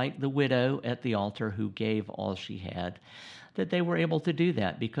God, like the widow at the altar who gave all she had, that they were able to do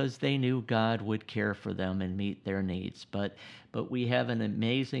that because they knew God would care for them and meet their needs. But we have an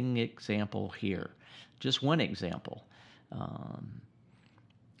amazing example here, just one example,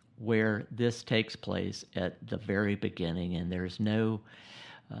 where this takes place at the very beginning, and there's no,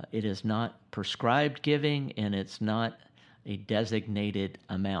 it is not prescribed giving, and it's not a designated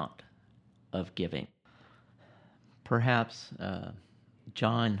amount of giving. Perhaps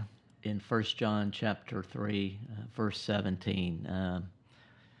John in 1 John chapter 3, verse 17,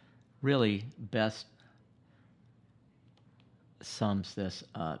 really best sums this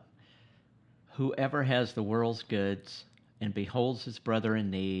up. Whoever has the world's goods and beholds his brother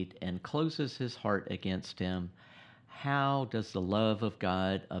in need and closes his heart against him, how does the love of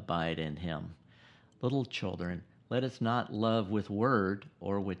God abide in him? Little children, let us not love with word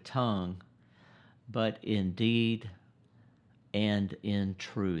or with tongue, but in deed and in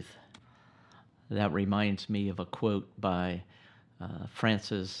truth. That reminds me of a quote by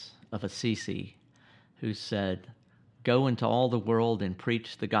Francis of Assisi, who said, "Go into all the world and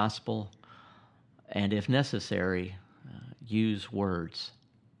preach the gospel, and if necessary, use words."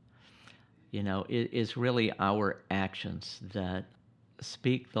 You know, it is really our actions that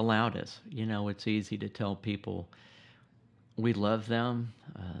speak the loudest. You know, it's easy to tell people we love them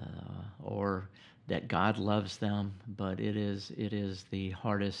or that God loves them, but it is the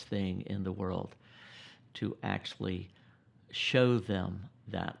hardest thing in the world to actually show them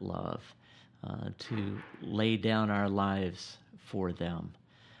that love, to lay down our lives for them,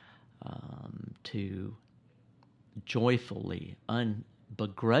 to joyfully,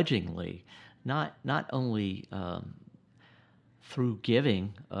 begrudgingly, not only through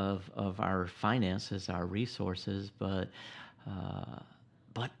giving of our finances, our resources, but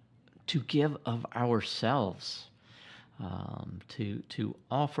to give of ourselves, to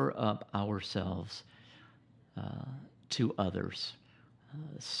offer up ourselves to others,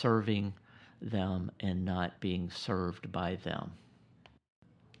 serving them and not being served by them.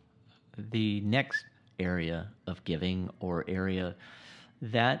 The next area of giving, or area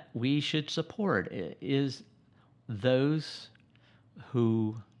that we should support, is those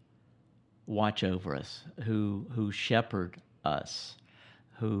who watch over us, who shepherd us,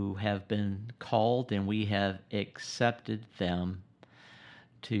 who have been called and we have accepted them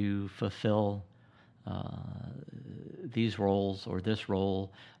to fulfill these roles, or this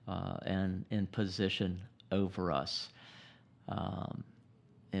role, and in position over us.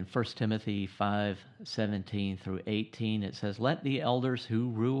 In 1 Timothy 5:17 through 18, it says, "Let the elders who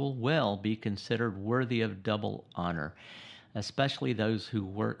rule well be considered worthy of double honor, especially those who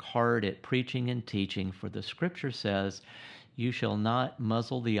work hard at preaching and teaching. For the scripture says, 'You shall not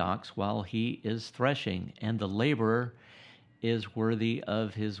muzzle the ox while he is threshing, and the laborer is worthy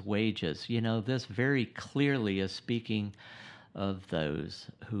of his wages.'" You know, this very clearly is speaking of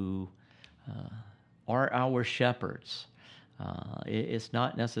those who are our shepherds. It's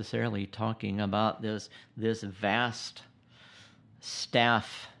not necessarily talking about this vast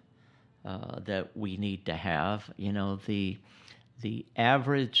staff that we need to have. You know, the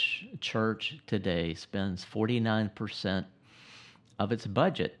average church today spends 49% of its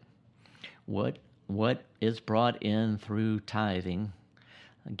budget. What is brought in through tithing,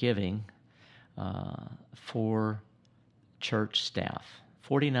 giving, for church staff?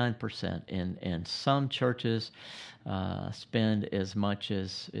 49%, and some churches spend as much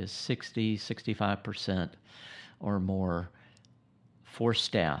as 65% or more for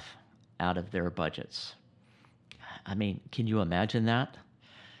staff out of their budgets. I mean, can you imagine that?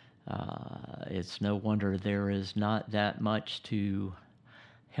 It's no wonder there is not that much to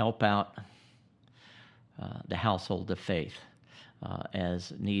help out the household of faith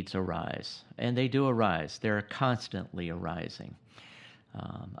as needs arise. And they do arise. They're constantly arising.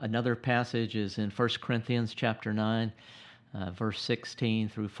 Another passage is in 1 Corinthians chapter 9, verse 16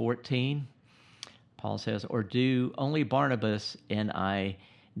 through 14. Paul says, "Or do only Barnabas and I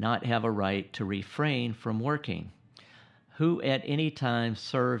not have a right to refrain from working? Who at any time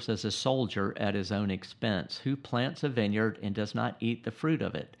serves as a soldier at his own expense? Who plants a vineyard and does not eat the fruit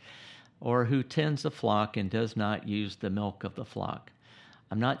of it? Or who tends a flock and does not use the milk of the flock?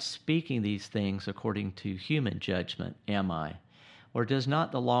 I'm not speaking these things according to human judgment, am I? Or does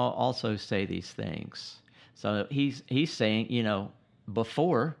not the law also say these things?" So he's saying, you know,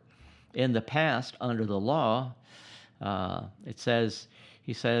 before, in the past, under the law,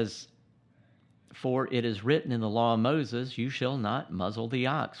 He says, "For it is written in the law of Moses, you shall not muzzle the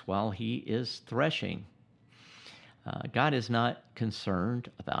ox while he is threshing." God is not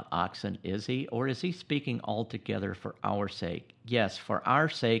concerned about oxen, is he? Or is he speaking altogether for our sake? Yes, for our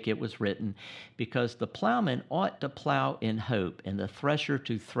sake it was written, because the plowman ought to plow in hope, and the thresher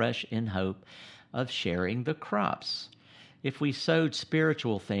to thresh in hope of sharing the crops. If we sowed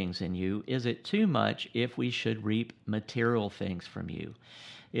spiritual things in you, is it too much if we should reap material things from you?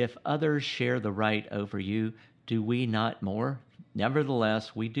 If others share the right over you, do we not more?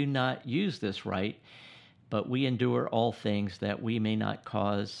 Nevertheless, we do not use this right, but we endure all things that we may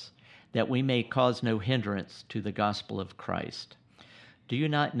cause no hindrance to the gospel of Christ. Do you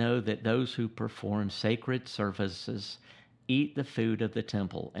not know that those who perform sacred services eat the food of the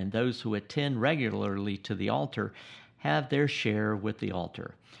temple, and those who attend regularly to the altar have their share with the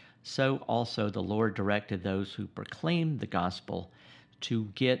altar? So also the Lord directed those who proclaim the gospel to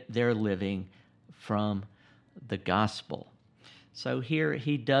get their living from the gospel. So here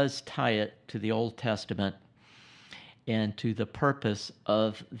he does tie it to the Old Testament and to the purpose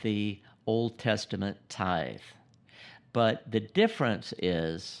of the Old Testament tithe. But the difference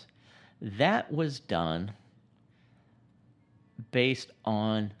is that was done based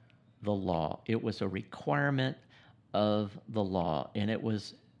on the law. It was a requirement of the law, and it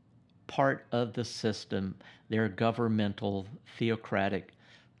was part of the system, their governmental theocratic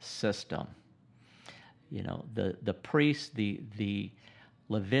system. You know, the priest, the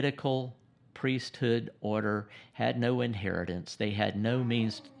Levitical priesthood order had no inheritance. They had no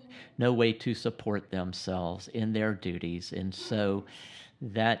way to support themselves in their duties. And so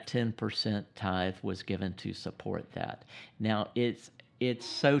that 10% tithe was given to support that. Now, it's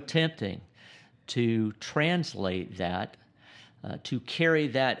so tempting to translate that, to carry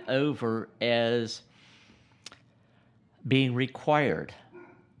that over as being required.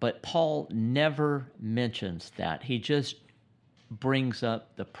 But Paul never mentions that. He just brings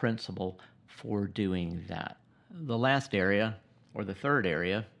up the principle for doing that. The last area, or the third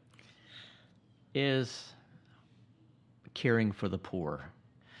area, is caring for the poor.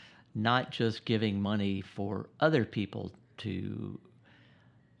 Not just giving money for other people to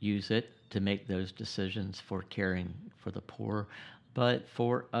use it to make those decisions for caring for the poor, but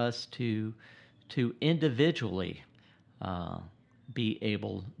for us to individually be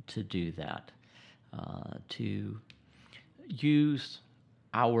able to do that, to use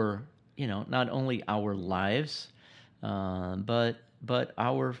our, not only our lives, but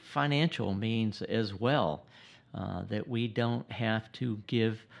our financial means as well, that we don't have to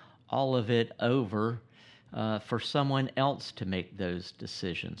give all of it over for someone else to make those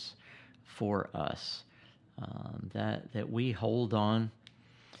decisions for us, that we hold on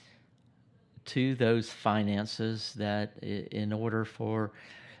to those finances, that in order for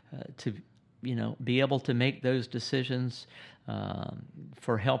to be able to make those decisions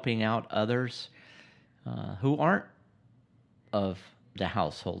for helping out others who aren't of the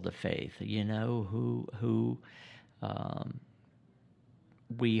household of faith, who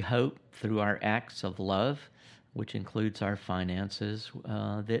we hope through our acts of love, which includes our finances,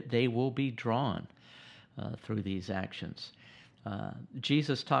 that they will be drawn through these actions.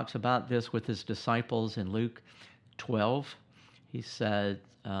 Jesus talks about this with his disciples in Luke 12. He said,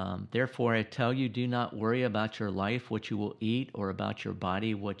 "Therefore I tell you, do not worry about your life, what you will eat, or about your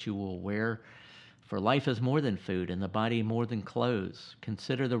body, what you will wear. For life is more than food, and the body more than clothes.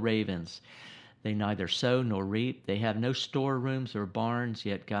 Consider the ravens. They neither sow nor reap. They have no storerooms or barns,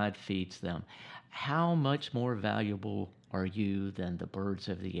 yet God feeds them. How much more valuable are you than the birds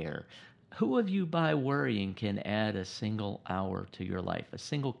of the air? Who of you by worrying can add a single hour to your life, a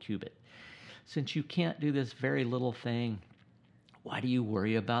single cubit? Since you can't do this very little thing, why do you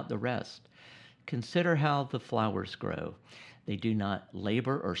worry about the rest? Consider how the flowers grow. They do not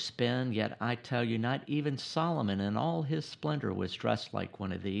labor or spin, yet I tell you, not even Solomon in all his splendor was dressed like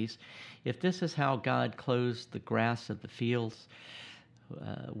one of these. If this is how God clothes the grass of the fields,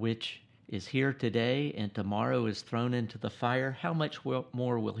 which is here today and tomorrow is thrown into the fire, how much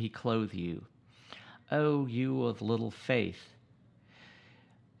more will he clothe you? O you of little faith!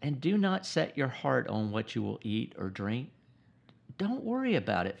 And do not set your heart on what you will eat or drink. Don't worry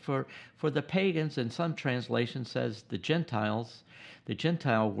about it, for the pagans, and some translation says the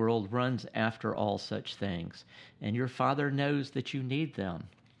Gentile world runs after all such things, and your Father knows that you need them.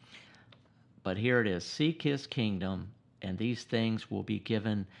 But here it is, seek his kingdom, and these things will be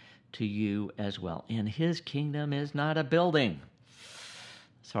given to you as well. And his kingdom is not a building.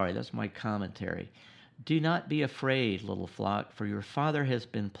 Sorry, that's my commentary. Do not be afraid, little flock, for your Father has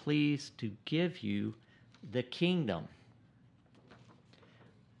been pleased to give you the kingdom.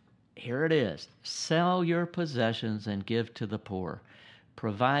 Here it is. Sell your possessions and give to the poor.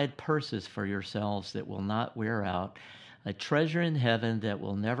 Provide purses for yourselves that will not wear out, a treasure in heaven that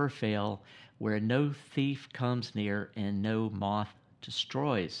will never fail, where no thief comes near and no moth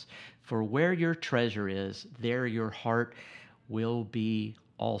destroys. For where your treasure is, there your heart will be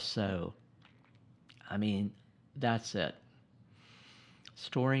also. I mean, that's it.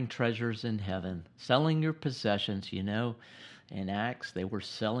 Storing treasures in heaven, selling your possessions, in Acts, they were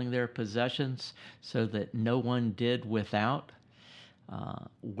selling their possessions so that no one did without.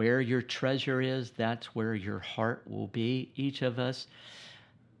 Where your treasure is, that's where your heart will be. Each of us,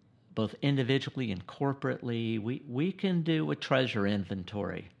 both individually and corporately, we can do a treasure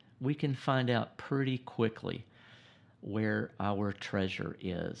inventory. We can find out pretty quickly where our treasure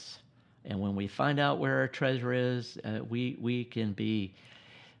is. And when we find out where our treasure is, we can be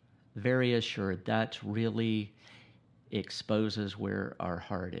very assured that really exposes where our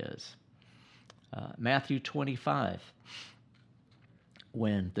heart is. Matthew 25,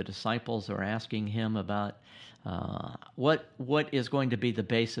 when the disciples are asking him about what is going to be the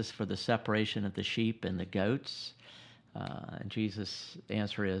basis for the separation of the sheep and the goats, and Jesus'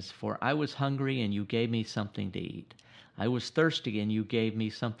 answer is, "For I was hungry and you gave me something to eat. I was thirsty and you gave me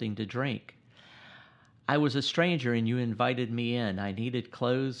something to drink. I was a stranger and you invited me in. I needed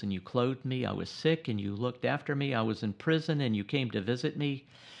clothes and you clothed me. I was sick and you looked after me. I was in prison and you came to visit me."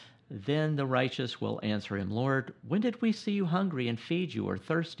 Then the righteous will answer him, "Lord, when did we see you hungry and feed you, or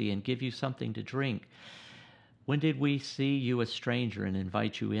thirsty and give you something to drink? When did we see you a stranger and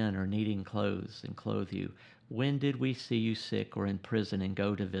invite you in, or needing clothes and clothe you? When did we see you sick or in prison and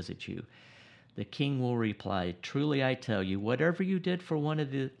go to visit you?" The king will reply, "Truly I tell you, whatever you did for one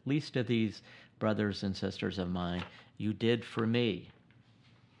of the least of these brothers and sisters of mine, you did for me."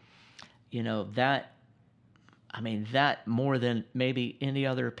 That more than maybe any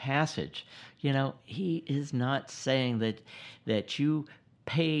other passage. He is not saying that you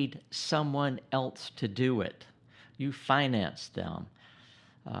paid someone else to do it. You financed them.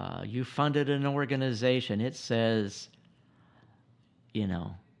 You funded an organization. It says,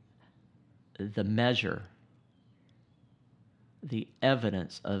 the measure, the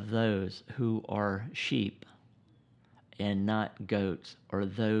evidence of those who are sheep and not goats, or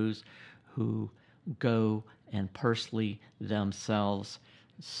those who go and personally themselves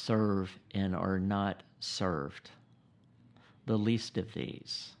serve and are not served. The least of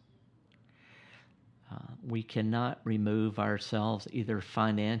these. We cannot remove ourselves either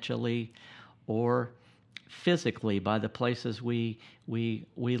financially or physically by the places we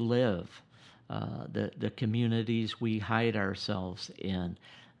live, the communities we hide ourselves in.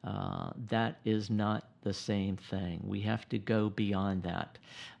 That is not the same thing. We have to go beyond that.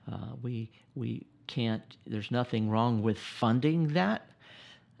 We can't. There's nothing wrong with funding that,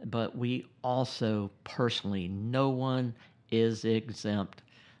 but we also personally, no one is exempt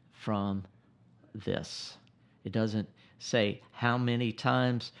from this. It doesn't say how many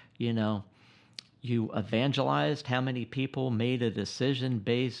times you evangelized, how many people made a decision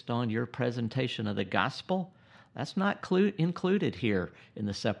based on your presentation of the gospel. That's not included here in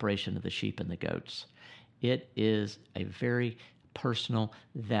the separation of the sheep and the goats. It is a very personal,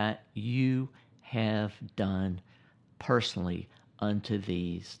 that you have done personally unto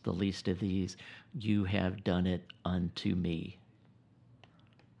these, the least of these, you have done it unto me.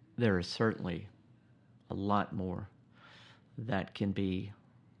 There is certainly a lot more that can be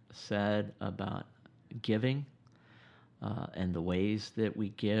said about giving and the ways that we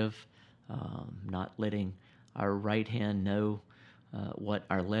give, not letting our right hand know what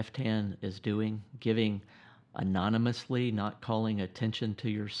our left hand is doing, giving anonymously, not calling attention to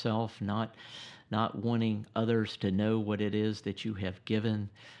yourself, not wanting others to know what it is that you have given.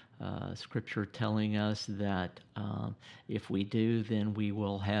 Scripture telling us that if we do, then we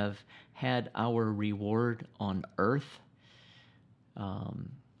will have had our reward on earth.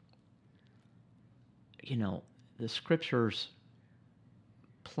 The Scriptures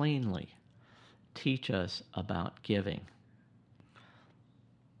plainly teach us about giving.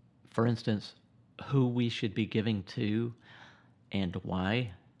 For instance, who we should be giving to and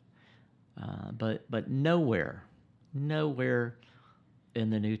why. But nowhere in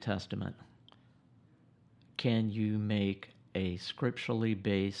the New Testament can you make a scripturally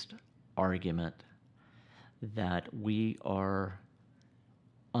based argument that we are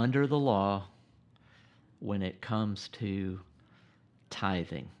under the law when it comes to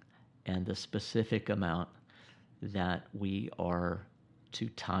tithing and the specific amount that we are to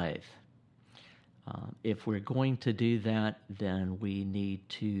tithe. If we're going to do that, then we need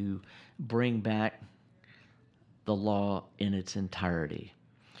to bring back the law in its entirety.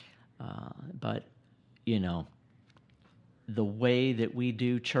 But, the way that we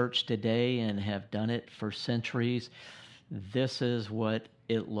do church today and have done it for centuries, this is what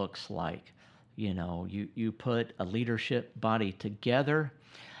it looks like. You put a leadership body together,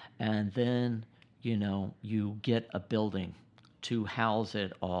 and then, you get a building to house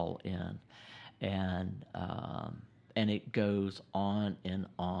it all in. And it goes on and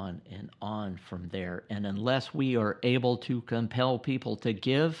on and on from there. And unless we are able to compel people to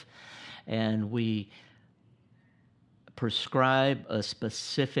give, and we prescribe a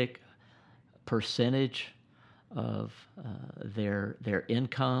specific percentage of their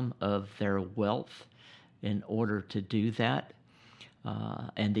income, of their wealth, in order to do that,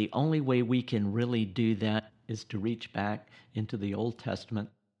 and the only way we can really do that is to reach back into the Old Testament,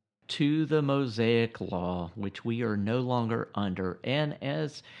 to the Mosaic law, which we are no longer under. And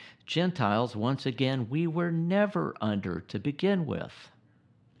as Gentiles, once again, we were never under to begin with.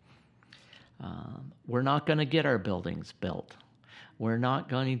 We're not going to get our buildings built. We're not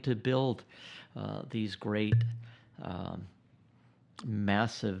going to build these great,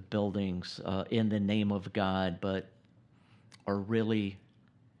 massive buildings in the name of God, but are really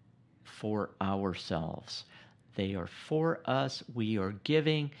for ourselves. They are for us. We are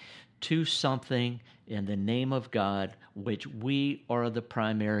giving to something in the name of God, which we are the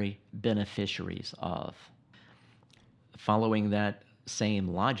primary beneficiaries of. Following that same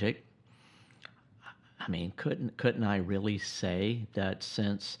logic, couldn't I really say that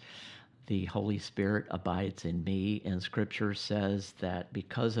since the Holy Spirit abides in me, and Scripture says that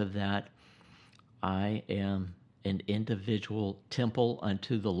because of that, I am an individual temple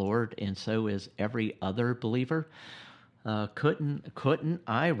unto the Lord, and so is every other believer? Couldn't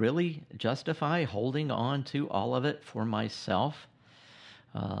I really justify holding on to all of it for myself?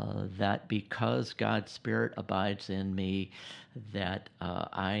 That because God's Spirit abides in me, that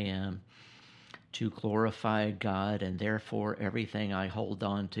I am to glorify God, and therefore everything I hold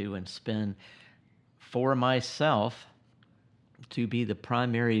on to and spend for myself to be the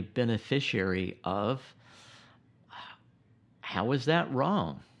primary beneficiary of. How is that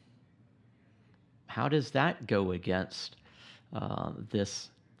wrong? How does that go against this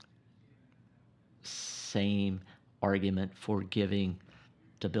same argument for giving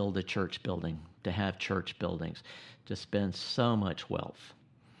to build a church building, to have church buildings, to spend so much wealth,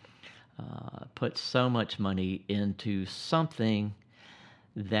 put so much money into something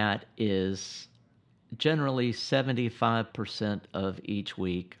that is generally 75% of each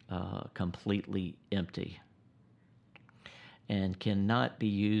week completely empty, and cannot be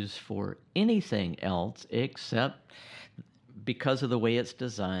used for anything else except because of the way it's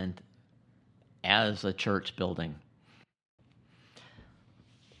designed as a church building.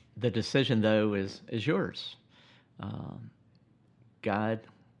 The decision, though, is yours. God,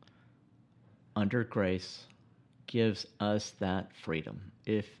 under grace, gives us that freedom.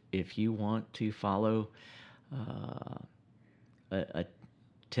 If you want to follow a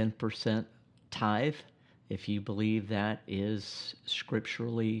 10% tithe, if you believe that is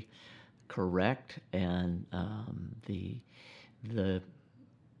scripturally correct, and the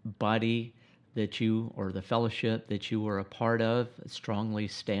body that you, or the fellowship that you are a part of, strongly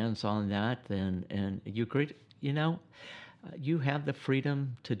stands on that, and you agree, you have the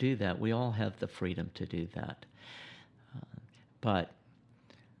freedom to do that. We all have the freedom to do that. But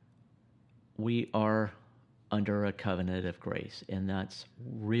we are under a covenant of grace, and that's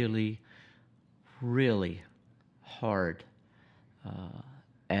really, really hard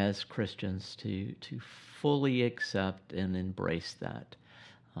as Christians to fully accept and embrace that,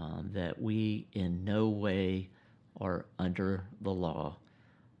 that we in no way are under the law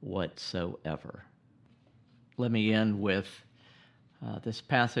whatsoever. Let me end with this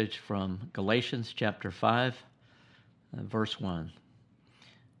passage from Galatians chapter 5, verse 1.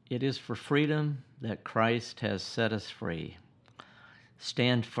 It is for freedom that Christ has set us free.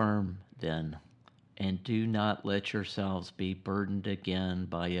 Stand firm then, and do not let yourselves be burdened again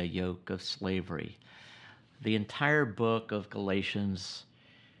by a yoke of slavery. The entire book of Galatians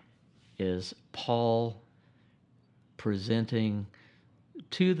is Paul presenting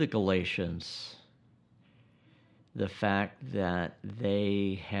to the Galatians the fact that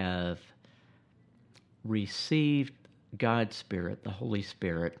they have received God's Spirit, the Holy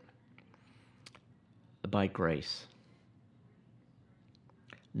Spirit, by grace,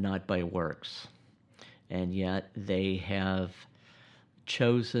 not by works. And yet they have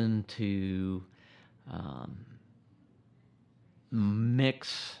chosen to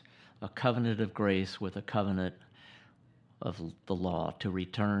mix a covenant of grace with a covenant of the law, to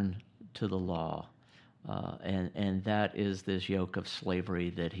return to the law, And that is this yoke of slavery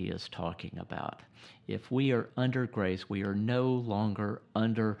that he is talking about. If we are under grace, we are no longer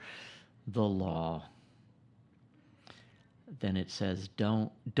under the law. Then it says,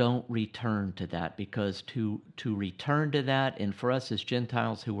 don't return to that, because to return to that, and for us as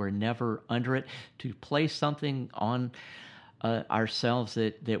Gentiles who were never under it, to place something on ourselves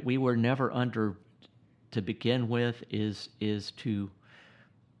that we were never under to begin with, is to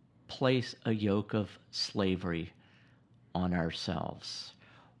place a yoke of slavery on ourselves.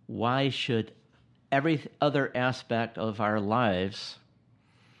 Why should every other aspect of our lives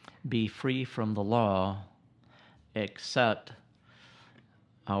be free from the law except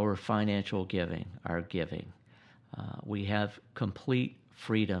our financial giving, our giving? We have complete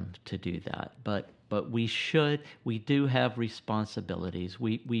freedom to do that, but we do have responsibilities.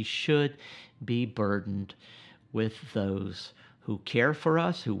 We should be burdened with those who care for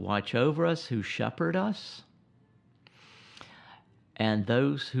us, who watch over us, who shepherd us, and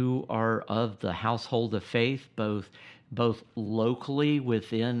those who are of the household of faith, both locally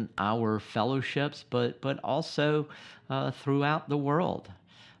within our fellowships, but also throughout the world.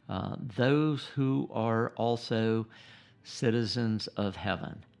 Those who are also citizens of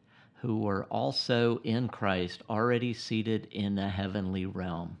heaven, who are also in Christ, already seated in the heavenly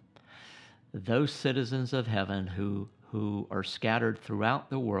realm. Those citizens of heaven who are scattered throughout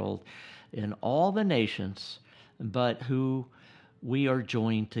the world in all the nations, but who we are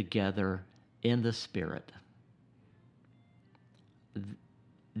joined together in the Spirit.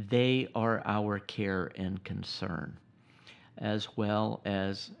 They are our care and concern, as well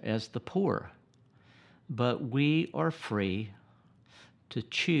as the poor. But we are free to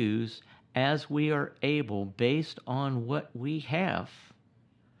choose as we are able, based on what we have,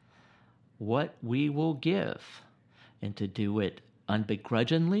 what we will give, and to do it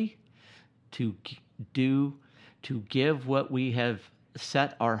unbegrudgingly, to give what we have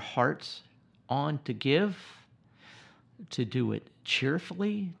set our hearts on to give, to do it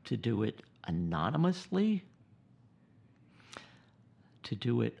cheerfully, to do it anonymously, to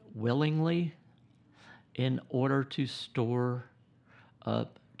do it willingly, in order to store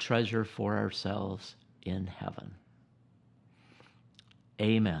up treasure for ourselves in heaven.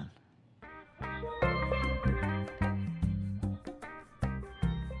 Amen.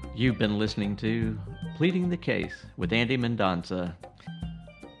 You've been listening to Pleading the Case with Andy Mendonca,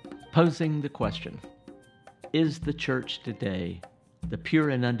 posing the question: is the church today the pure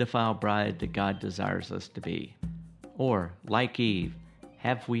and undefiled bride that God desires us to be? Or, like Eve,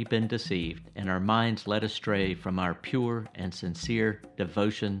 have we been deceived and our minds led astray from our pure and sincere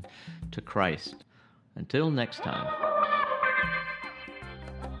devotion to Christ? Until next time.